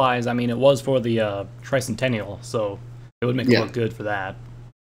lore-wise, I mean, it was for the Tricentennial, so it would make it look good for that.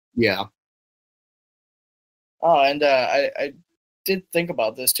 Yeah. Oh, and I did think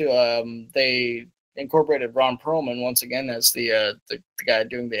about this too. They incorporated Ron Perlman once again as the guy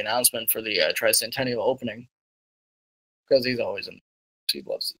doing the announcement for the Tricentennial opening, because he's always in. He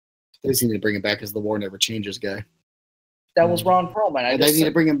loves it. They just need to bring him back as the war never changes guy. That was Ron Perlman. They need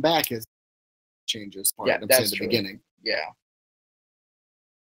to bring him back as changes part. Yeah, that's the beginning. Yeah.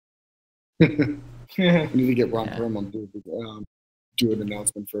 We need to get Ron Perlman to do an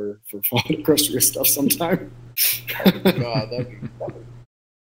announcement for Fallout Equestria stuff sometime. God, that'd be funny.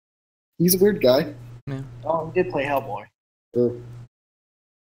 He's a weird guy. Yeah. Oh, he did play Hellboy. Sure.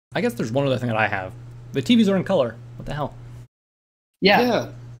 I guess there's one other thing that I have. The TVs are in color. What the hell? Yeah.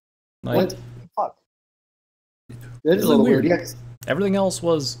 Like, what? Fuck. That is a little weird. Yeah. Everything else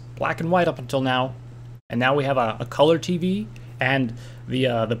was black and white up until now, and now we have a color TV, and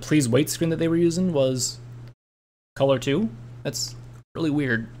the please wait screen that they were using was color too. That's really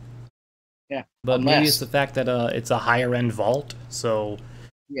weird. Yeah. But maybe it's the fact that it's a higher end vault, so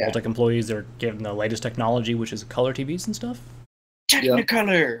Vault-Tec employees are given the latest technology, which is color TVs and stuff.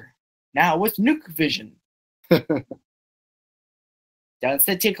 Technicolor now with Nuke Vision. Don't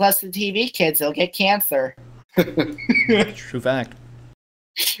sit too close to the TV, kids. They'll get cancer. True fact.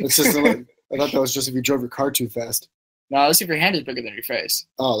 It's just I thought that was just if you drove your car too fast. No, that's if your hand is bigger than your face.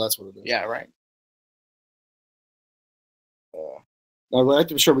 Oh, that's what it is. Yeah, right.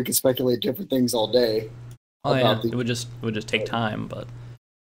 I'm sure we could speculate different things all day. Oh yeah, it would just take time, but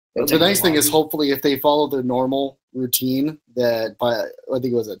the nice thing is hopefully if they follow their normal routine that by I think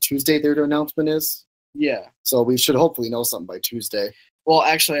it was a Tuesday their announcement is. Yeah. So we should hopefully know something by Tuesday. Well,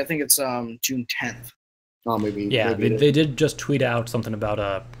 actually, I think it's June 10th. Oh, maybe. Yeah, maybe they did just tweet out something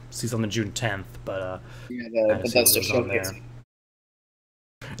about see on the June 10th, but but that's the showcase.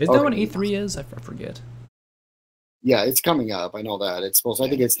 Is that when E3 is? I forget. Yeah, it's coming up. I know that it's supposed. I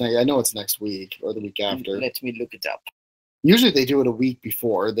think it's. I know it's next week or the week after. Let me look it up. Usually they do it a week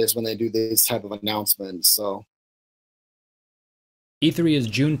before this when they do this type of announcements. So E3 is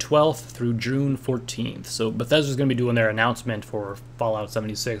June 12th through June 14th. So Bethesda's going to be doing their announcement for Fallout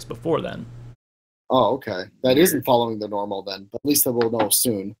 76 before then. Oh, okay. That isn't following the normal then, but at least they will know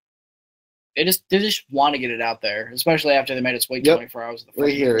soon. They just want to get it out there, especially after they made us wait 24 hours.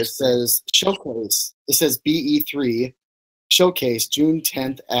 Right here, it says showcase. It says BE3 showcase June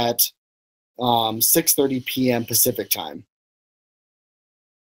 10th at 6:30 p.m. Pacific time.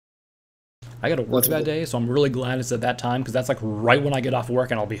 I got to work that day, so I'm really glad it's at that time, because that's like right when I get off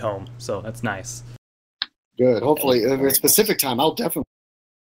work and I'll be home. So that's nice. Good. Hopefully, if it's specific time, I'll definitely.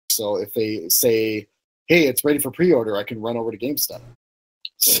 So if they say, "Hey, it's ready for pre-order," I can run over to GameStop.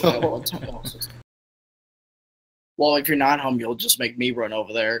 So, well, if you're not home, you'll just make me run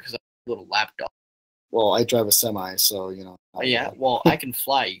over there because I'm a little lapdog. well, I drive a semi, so you know. Yeah, well, I can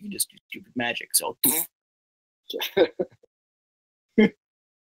fly. You can just do stupid magic. So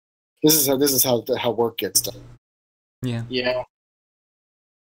this is how work gets done. Yeah. Yeah.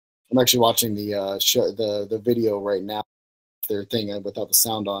 I'm actually watching the show, the video right now, their thing without the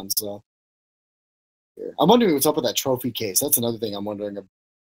sound on. So I'm wondering what's up with that trophy case. That's another thing I'm wondering about.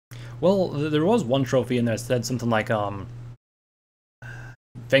 Well, there was one trophy in there that said something like,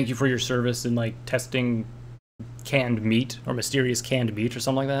 "Thank you for your service in like testing canned meat or mysterious canned meat" or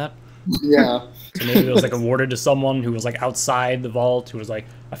something like that. Yeah. So maybe it was like awarded to someone who was like outside the vault, who was like,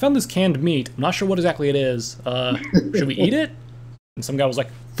 "I found this canned meat. I'm not sure what exactly it is. Should we eat it?" And some guy was like,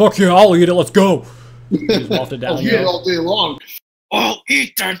 "Fuck yeah, I'll eat it. Let's go." He just walked it down. I'll eat it all day long. I'll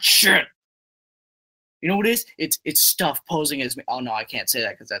eat that shit. You know what it is? It's stuff posing as me. Oh no, I can't say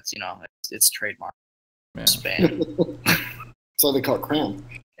that because that's it's trademark. Yeah. Spam. So they call it cram.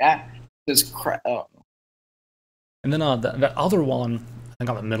 Yeah. This oh. And then that other one, I think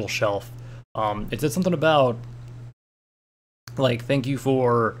on the middle shelf, it said something about like, "Thank you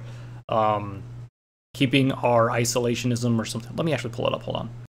for keeping our isolationism" or something. Let me actually pull it up. Hold on.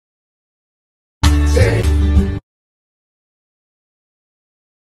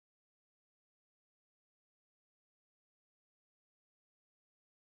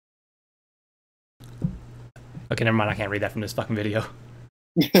 Okay, never mind. I can't read that from this fucking video.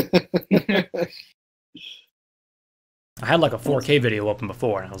 I had like a 4K video open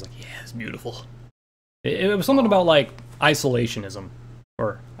before, and I was like, "Yeah, it's beautiful." It was something about like isolationism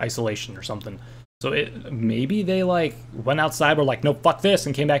or isolation or something. So maybe they like went outside, were like, "No, fuck this,"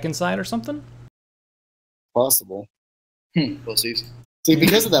 and came back inside or something. Possible. Pussies. See,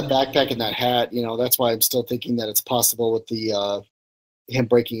 because of that backpack and that hat, that's why I'm still thinking that it's possible with the him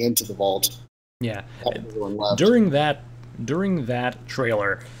breaking into the vault. Yeah. Everyone left. During that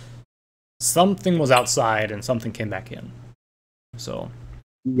trailer, something was outside and something came back in. So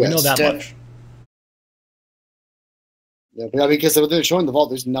we know that much. Yeah, but because they're showing the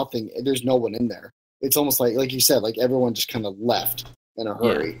vault, there's no one in there. It's almost like you said, like everyone just kind of left in a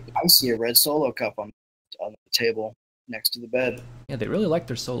hurry. Yeah. I see a red Solo cup on the table next to the bed. Yeah, they really like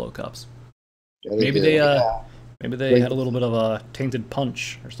their Solo cups. Yeah, Maybe they had a little bit of a tainted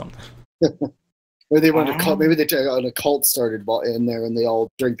punch or something. Or they want a cult. Maybe a cult started in there and they all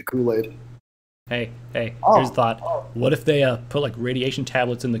drink the Kool-Aid. Hey, here's a thought. What if they put like radiation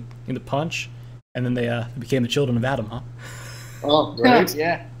tablets in the punch, and then they became the children of Adam, huh? Oh, right.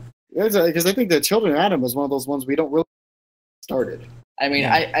 Yeah. Because I think the children of Adam was one of those ones we don't really started. I mean,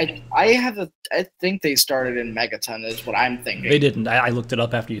 yeah. I think they started in Megaton. Is what I'm thinking. They didn't. I looked it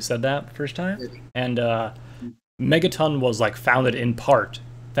up after you said that the first time, and Megaton was like founded in part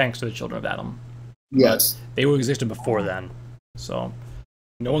thanks to the children of Adam. Yes, but they existed before then, so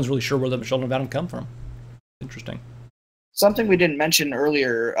no one's really sure where the children of Adam come from. Interesting. Something we didn't mention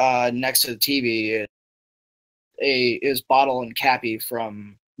earlier, next to the TV, is Bottle and Cappy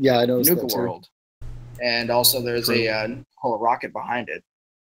from I know Nuka World, and also there's a rocket behind it,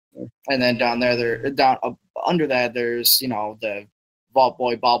 and then down under that there's the Vault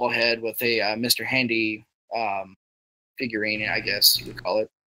Boy bobblehead with a Mr. Handy figurine, I guess you would call it.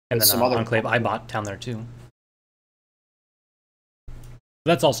 And then some other Enclave I bought down there too.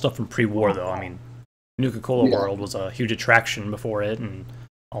 That's all stuff from pre-war, though. I mean, Nuka-Cola World was a huge attraction before it, and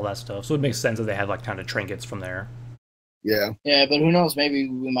all that stuff. So it makes sense that they had like kind of trinkets from there. Yeah. Yeah, but who knows? Maybe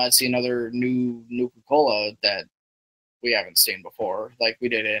we might see another new Nuka-Cola that we haven't seen before, like we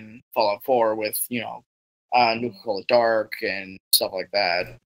did in Fallout 4 with Nuka-Cola Dark and stuff like that.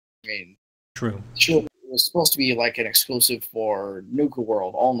 I mean, true. Sure. It was supposed to be like an exclusive for Nuka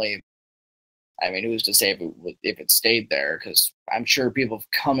World only. I mean, who's to say if it stayed there? Because I'm sure people have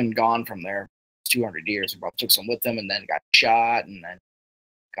come and gone from there 200 years and probably took some with them and then got shot and then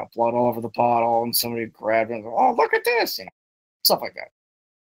got blood all over the bottle and somebody grabbed it and go, "Oh, look at this," stuff like that.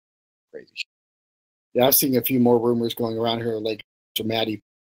 Crazy shit. Yeah, I've seen a few more rumors going around here, like Maddie,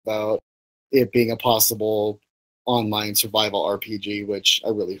 about it being a possible online survival RPG, which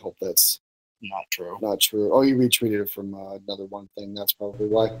I really hope that's not true. Not true. Oh, you retweeted it from another one thing. That's probably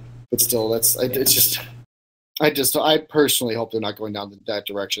why. But still, I personally hope they're not going down that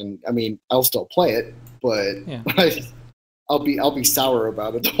direction. I mean, I'll still play it, but I'll be sour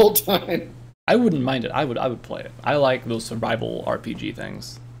about it the whole time. I wouldn't mind it. I would play it. I like those survival RPG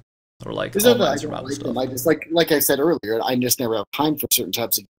things. or like It's not that online I don't survival like stuff. them. I just like I said earlier, I just never have time for certain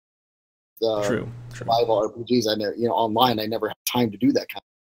types of True. survival RPGs. I never, online, I never have time to do that kind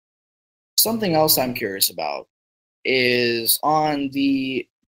of. Something else I'm curious about is on the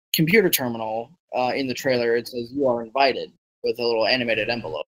computer terminal in the trailer, it says you are invited with a little animated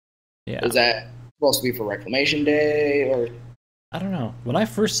envelope. Yeah. Is that supposed to be for Reclamation Day, or? I don't know. When I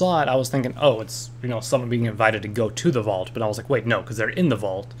first saw it, I was thinking, oh, it's, someone being invited to go to the vault. But I was like, wait, no, because they're in the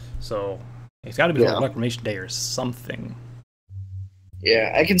vault. So it's got to be for Reclamation Day or something.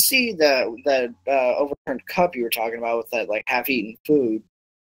 Yeah, I can see that overturned cup you were talking about with that like half-eaten food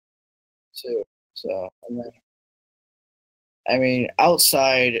too. So I mean,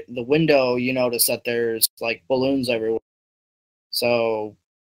 outside the window, you notice that there's like balloons everywhere. So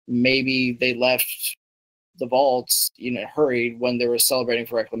maybe they left the vaults, hurried when they were celebrating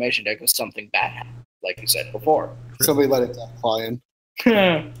for Reclamation Day because something bad happened, like you said before. Somebody let it fly in.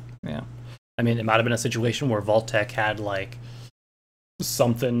 Yeah. I mean, it might have been a situation where Vault Tech had like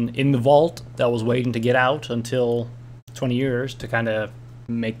something in the vault that was waiting to get out until 20 years to kind of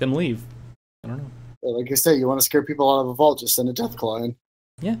make them leave. I don't know. Like I say, you want to scare people out of a vault, just send a Deathclaw in.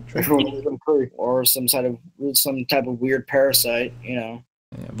 Yeah, sure. Everyone will hurry. Or some type of weird parasite, Yeah,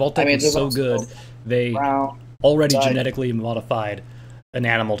 Vault Tech was so good. They already genetically modified an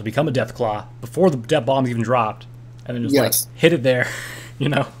animal to become a Deathclaw before the death bombs even dropped, and then just like hit it there,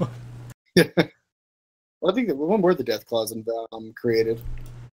 Yeah. Well, I think when were the Deathclaws created?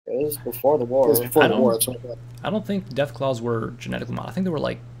 It was before the war. It was before the war. That's right. I don't think Deathclaws were genetically modified. I think they were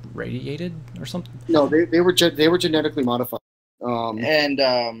like radiated or something. No, they were genetically modified.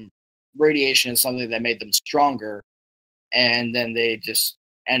 Radiation is something that made them stronger, and then they just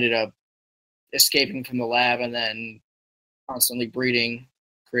ended up escaping from the lab and then constantly breeding,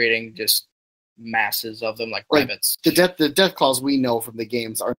 creating just masses of them like rabbits. The Deathclaws we know from the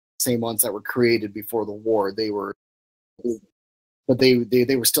games aren't the same ones that were created before the war. They were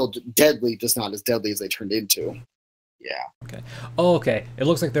still deadly, just not as deadly as they turned into. Yeah. Okay. Oh, okay. It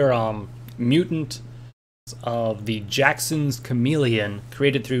looks like they're mutant of the Jackson's chameleon,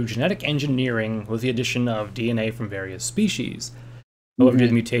 created through genetic engineering with the addition of DNA from various species. However, due to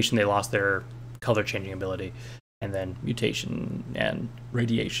the mutation, they lost their color-changing ability, and then mutation and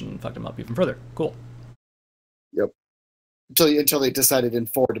radiation fucked them up even further. Cool. Yep. Until they decided in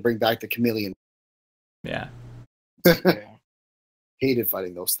 4 to bring back the chameleon. Yeah. Hated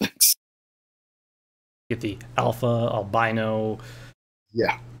fighting those things. Get the alpha, albino.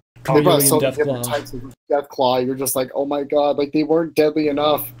 Yeah. They brought so many different types of Deathclaw. You're just like, oh my god, like they weren't deadly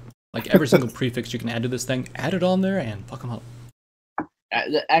enough. Like every single prefix you can add to this thing, add it on there and fuck them up.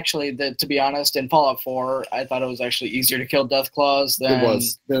 Actually, to be honest, in Fallout 4, I thought it was actually easier to kill Deathclaws than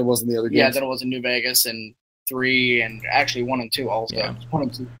it was in the other games. Yeah, than it was in New Vegas and 3, and actually 1 and 2 also. Yeah. 1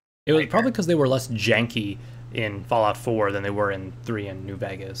 and 2. It was probably because they were less janky in Fallout 4 than they were in 3 and New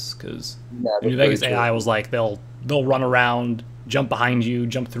Vegas. Because New Vegas AI was like they'll run around, jump behind you,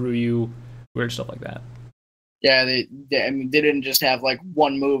 jump through you, weird stuff like that. Yeah, they didn't just have like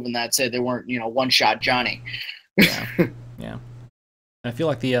one move and that's it. They weren't one shot Johnny. Yeah, yeah. I feel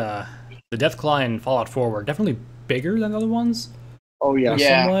like the Deathclaw in Fallout 4 were definitely bigger than the other ones. Oh yeah,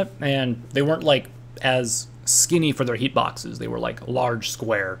 somewhat, and they weren't like as skinny for their heat boxes. They were like large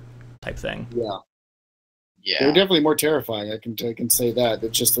square type thing. Yeah. Yeah. They were definitely more terrifying. I can say that.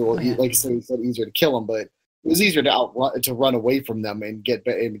 It's just a little, like you said, easier to kill them, but it was easier to run away from them and get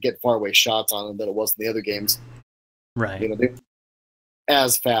far away shots on them than it was in the other games. Right. They,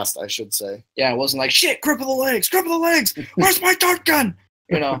 as fast, I should say. Yeah, it wasn't like shit. Cripple the legs. Where's my dart gun?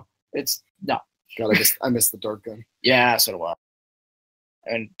 It's no. God, I miss the dart gun. Yeah, so do I.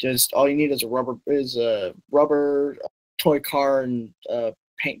 And just all you need is a rubber toy car and a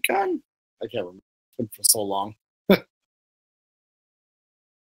paint gun. I can't remember. It's been for so long.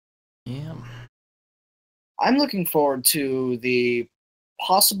 Yeah. I'm looking forward to the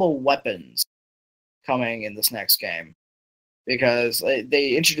possible weapons coming in this next game, because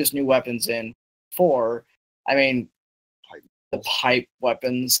they introduced new weapons in 4. I mean, the pipe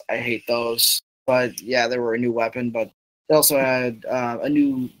weapons, I hate those. But yeah, they were a new weapon. But they also had a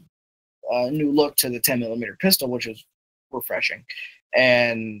new look to the 10mm pistol, which was refreshing,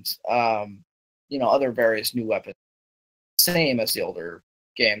 and other various new weapons, same as the older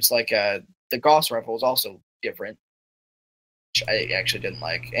games. Like the Gauss rifle was also different, which I actually didn't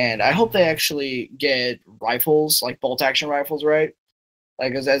like. And I hope they actually get rifles, like bolt action rifles, right?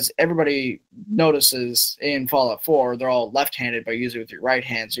 Like, as everybody notices in Fallout 4, they're all left-handed, but use it with your right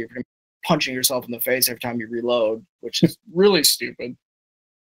hand, so you're pretty much punching yourself in the face every time you reload, which is really stupid.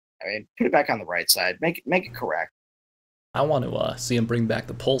 I mean, put it back on the right side. Make it correct. I want to see him bring back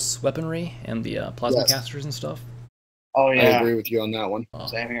the pulse weaponry and the plasma casters and stuff. Oh yeah, I agree with you on that one. Oh,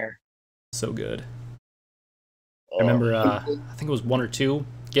 same here. so good. I remember, I think it was 1 or 2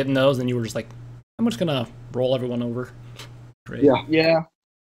 getting those, and you were just like, "I'm just gonna roll everyone over." Great. Yeah.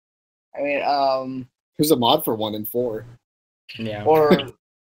 I mean, There's a mod for 1 and 4. Yeah. Or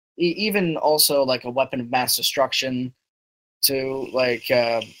even also like a weapon of mass destruction. To like,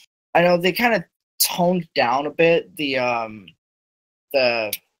 I know they kind of toned down a bit the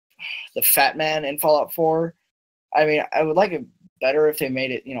Fat Man in Fallout 4. I mean, I would like it better if they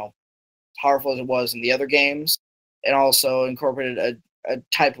made it, powerful as it was in the other games, and also incorporated a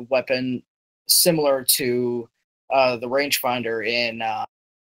type of weapon similar to the rangefinder in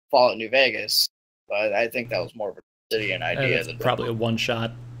Fallout New Vegas. But I think that was more of a Obsidian idea. Than probably a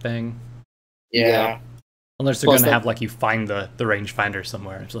one-shot thing. Yeah. Unless they're going to have, like, you find the rangefinder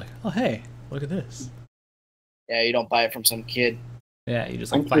somewhere. It's like, oh, hey, look at this. Yeah, you don't buy it from some kid. Yeah, you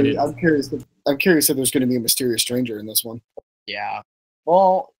just, like, find it. I'm curious if there's going to be a mysterious stranger in this one. Yeah.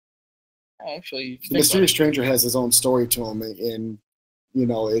 Well, actually, the mysterious stranger has his own story to him, and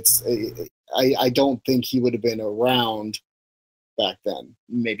I don't think he would have been around back then.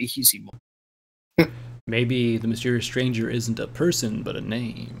 Maybe he's emo. Maybe the mysterious stranger isn't a person, but a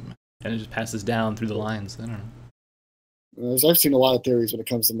name. And it just passes down through the lines. I don't know. I've seen a lot of theories when it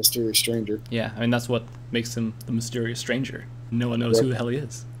comes to mysterious stranger. Yeah, I mean, that's what makes him the mysterious stranger. No one knows who the hell he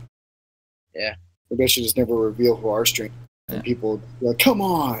is. Yeah. Maybe I should just never reveal who our stranger is. And people are like, come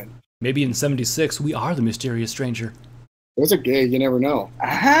on! Maybe in 76, we are the mysterious stranger. Those are gay, you never know.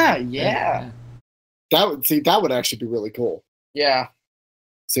 Aha, yeah. That would actually be really cool. Yeah.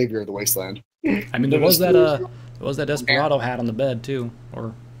 Savior of the Wasteland. I mean, there was that Desperado hat on the bed, too.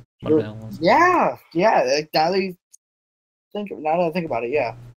 Or whatever the hell it was. Yeah. Now that I think about it,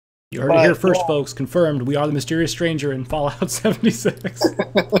 yeah. You heard it here first, folks. Confirmed. We are the mysterious stranger in Fallout 76.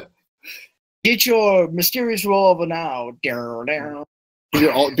 Get your mysterious revolver now. Be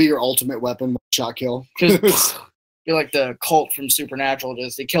your ultimate weapon, shot kill. You're like the cult from Supernatural.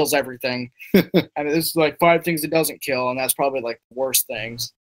 It kills everything. I mean, there's like 5 things it doesn't kill, and that's probably like the worst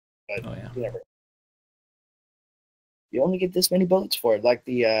things. But whatever. You only get this many bullets for it, like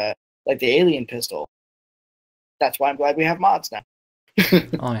the alien pistol. That's why I'm glad we have mods now.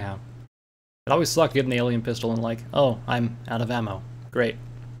 Oh yeah. It always sucked getting the alien pistol and like, oh, I'm out of ammo. Great.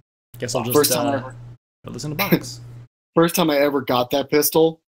 Guess I'll just listen to box. First time I ever got that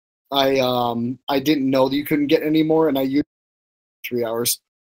pistol, I didn't know that you couldn't get any more, and I used it for 3 hours.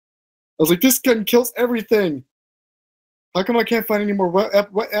 I was like, this gun kills everything. How come I can't find any more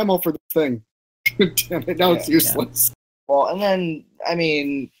ammo for this thing? Damn it, now it's useless. Yeah. Well, and then, I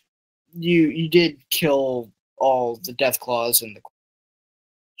mean, you did kill all the death claws in the...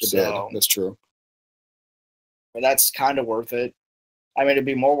 That's true. But that's kind of worth it. I mean, it'd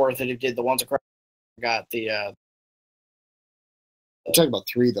be more worth it if you did the ones across. Got the... I'm talking about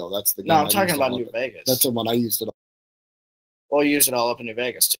 3, though. That's the. No, I'm talking about New Vegas. That's the one I used it all. Well, you used it all up in New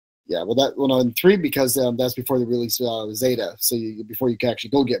Vegas, too. Yeah, no, in 3 because that's before the release of Zeta, so before you can actually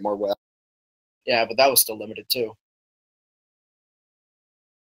go get more weapons. Yeah, but that was still limited, too.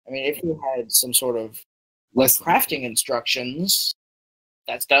 I mean, if you had some sort of less crafting instructions,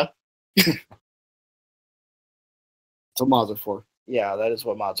 that's stuff. That's what mods are for. Yeah, that is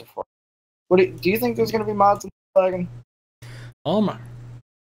what mods are for. Do you think there's going to be mods in Plagen?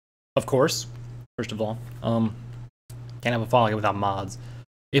 Of course. First of all, can't have a Fallout without mods.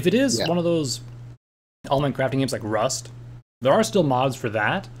 If it is one of those element crafting games like Rust, there are still mods for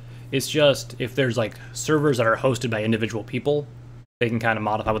that. It's just if there's like servers that are hosted by individual people, they can kind of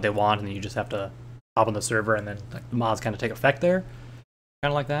modify what they want, and then you just have to hop on the server, and then like, the mods kind of take effect there,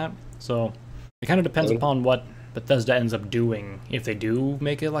 kind of like that. So it kind of depends upon what Bethesda ends up doing. If they do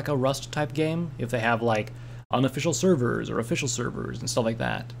make it like a Rust type game, if they have like unofficial servers or official servers and stuff like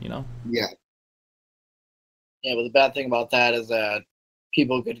that, Yeah. Yeah, but the bad thing about that is that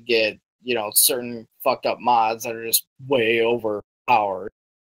people could get, certain fucked up mods that are just way overpowered.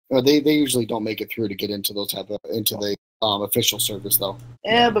 They usually don't make it through to get into those type of the official servers though.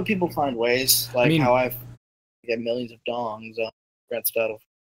 Yeah, but people find ways, like how I get millions of dongs on Grand Theft Auto.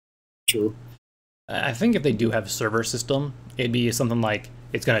 True. I think if they do have a server system, it'd be something like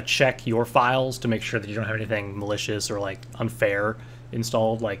it's going to check your files to make sure that you don't have anything malicious or like unfair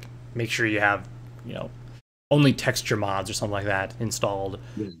installed. Like make sure you have, only texture mods or something like that installed,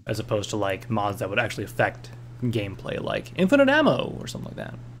 as opposed to like mods that would actually affect gameplay, like infinite ammo or something like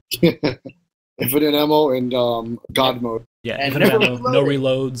that. Infinite ammo and God mode. Yeah, and infinite ammo, no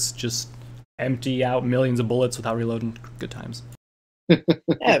reloads, just empty out millions of bullets without reloading. Good times. Yeah,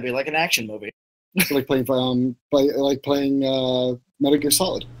 it'd be like an action movie. It's like playing Metal Gear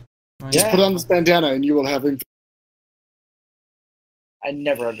Solid. Oh, Just put on this bandana and you will have him. I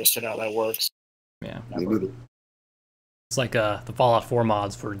never understood how that works. Yeah. Never. It's like the Fallout 4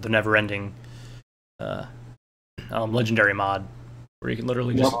 mods for the never-ending legendary mod, where you can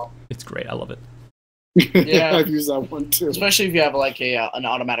literally just... It's great. I love it. Yeah. I've used that one too. Especially if you have like an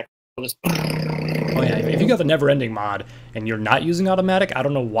automatic. Oh yeah, if you got the never-ending mod and you're not using automatic, I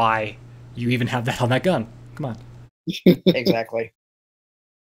don't know why you even have that on that gun. Come on. Exactly.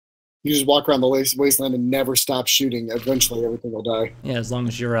 You just walk around the wasteland and never stop shooting. Eventually, everything will die. Yeah, as long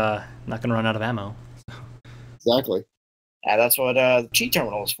as you're not going to run out of ammo. Exactly. Yeah, that's what the cheat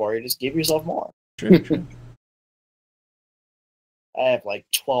terminal is for. You just give yourself more. True. I have like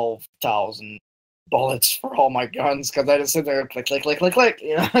 12,000 bullets for all my guns because I just sit there and click, click, click, click, click.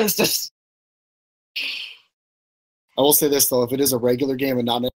 You know, it's just. I will say this though: if it is a regular game and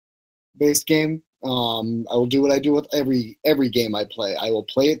not a based game, I will do what I do with every game I play. I will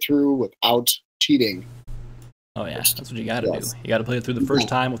play it through without cheating. Oh yeah, that's what you got to do. You got to play it through the first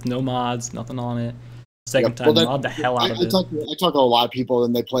time with no mods, nothing on it. Second time, mod the hell out of it. I talk to a lot of people,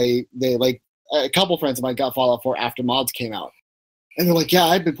 and they like a couple friends of mine got Fallout 4 after mods came out, and they're like, "Yeah,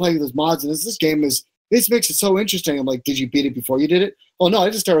 I've been playing those mods, and this game this makes it so interesting." I'm like, "Did you beat it before you did it?" "Oh no, I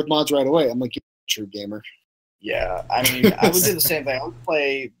just started with mods right away." I'm like, "You're a true gamer." Yeah, I mean, I would do the same thing. I would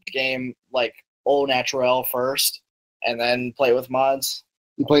play the game like au naturel first, and then play with mods.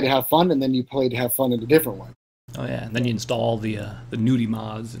 You play to have fun, and then you play to have fun in a different way. Oh yeah, and then you install the nudie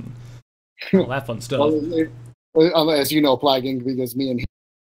mods and all that fun stuff. Well, as you know, Plagen, because me and him,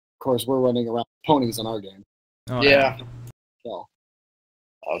 of course, we're running around ponies on our game. Oh, yeah. So.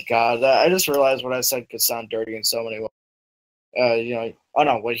 Oh god, I just realized what I said could sound dirty in so many ways. You know, oh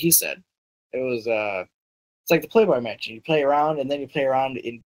no, what he said. It was it's like the Playboy mansion. You play around, and then you play around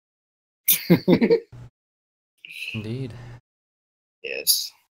in. Indeed.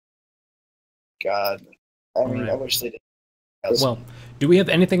 Yes. God, I mean, I wish they did. Well, do we have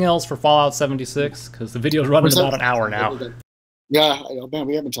anything else for Fallout 76? Because the video's running about an hour now. Yeah, man,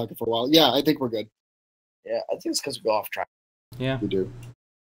 we haven't talked for a while. Yeah, I think we're good. Yeah, I think it's because we go off track. Yeah. We do.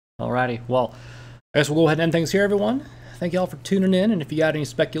 Alrighty. Well, I guess we'll go ahead and end things here, everyone. Thank you all for tuning in, and if you got any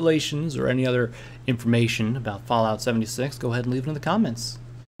speculations or any other information about Fallout 76, go ahead and leave it in the comments.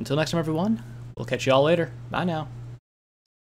 Until next time, everyone, we'll catch you all later. Bye now.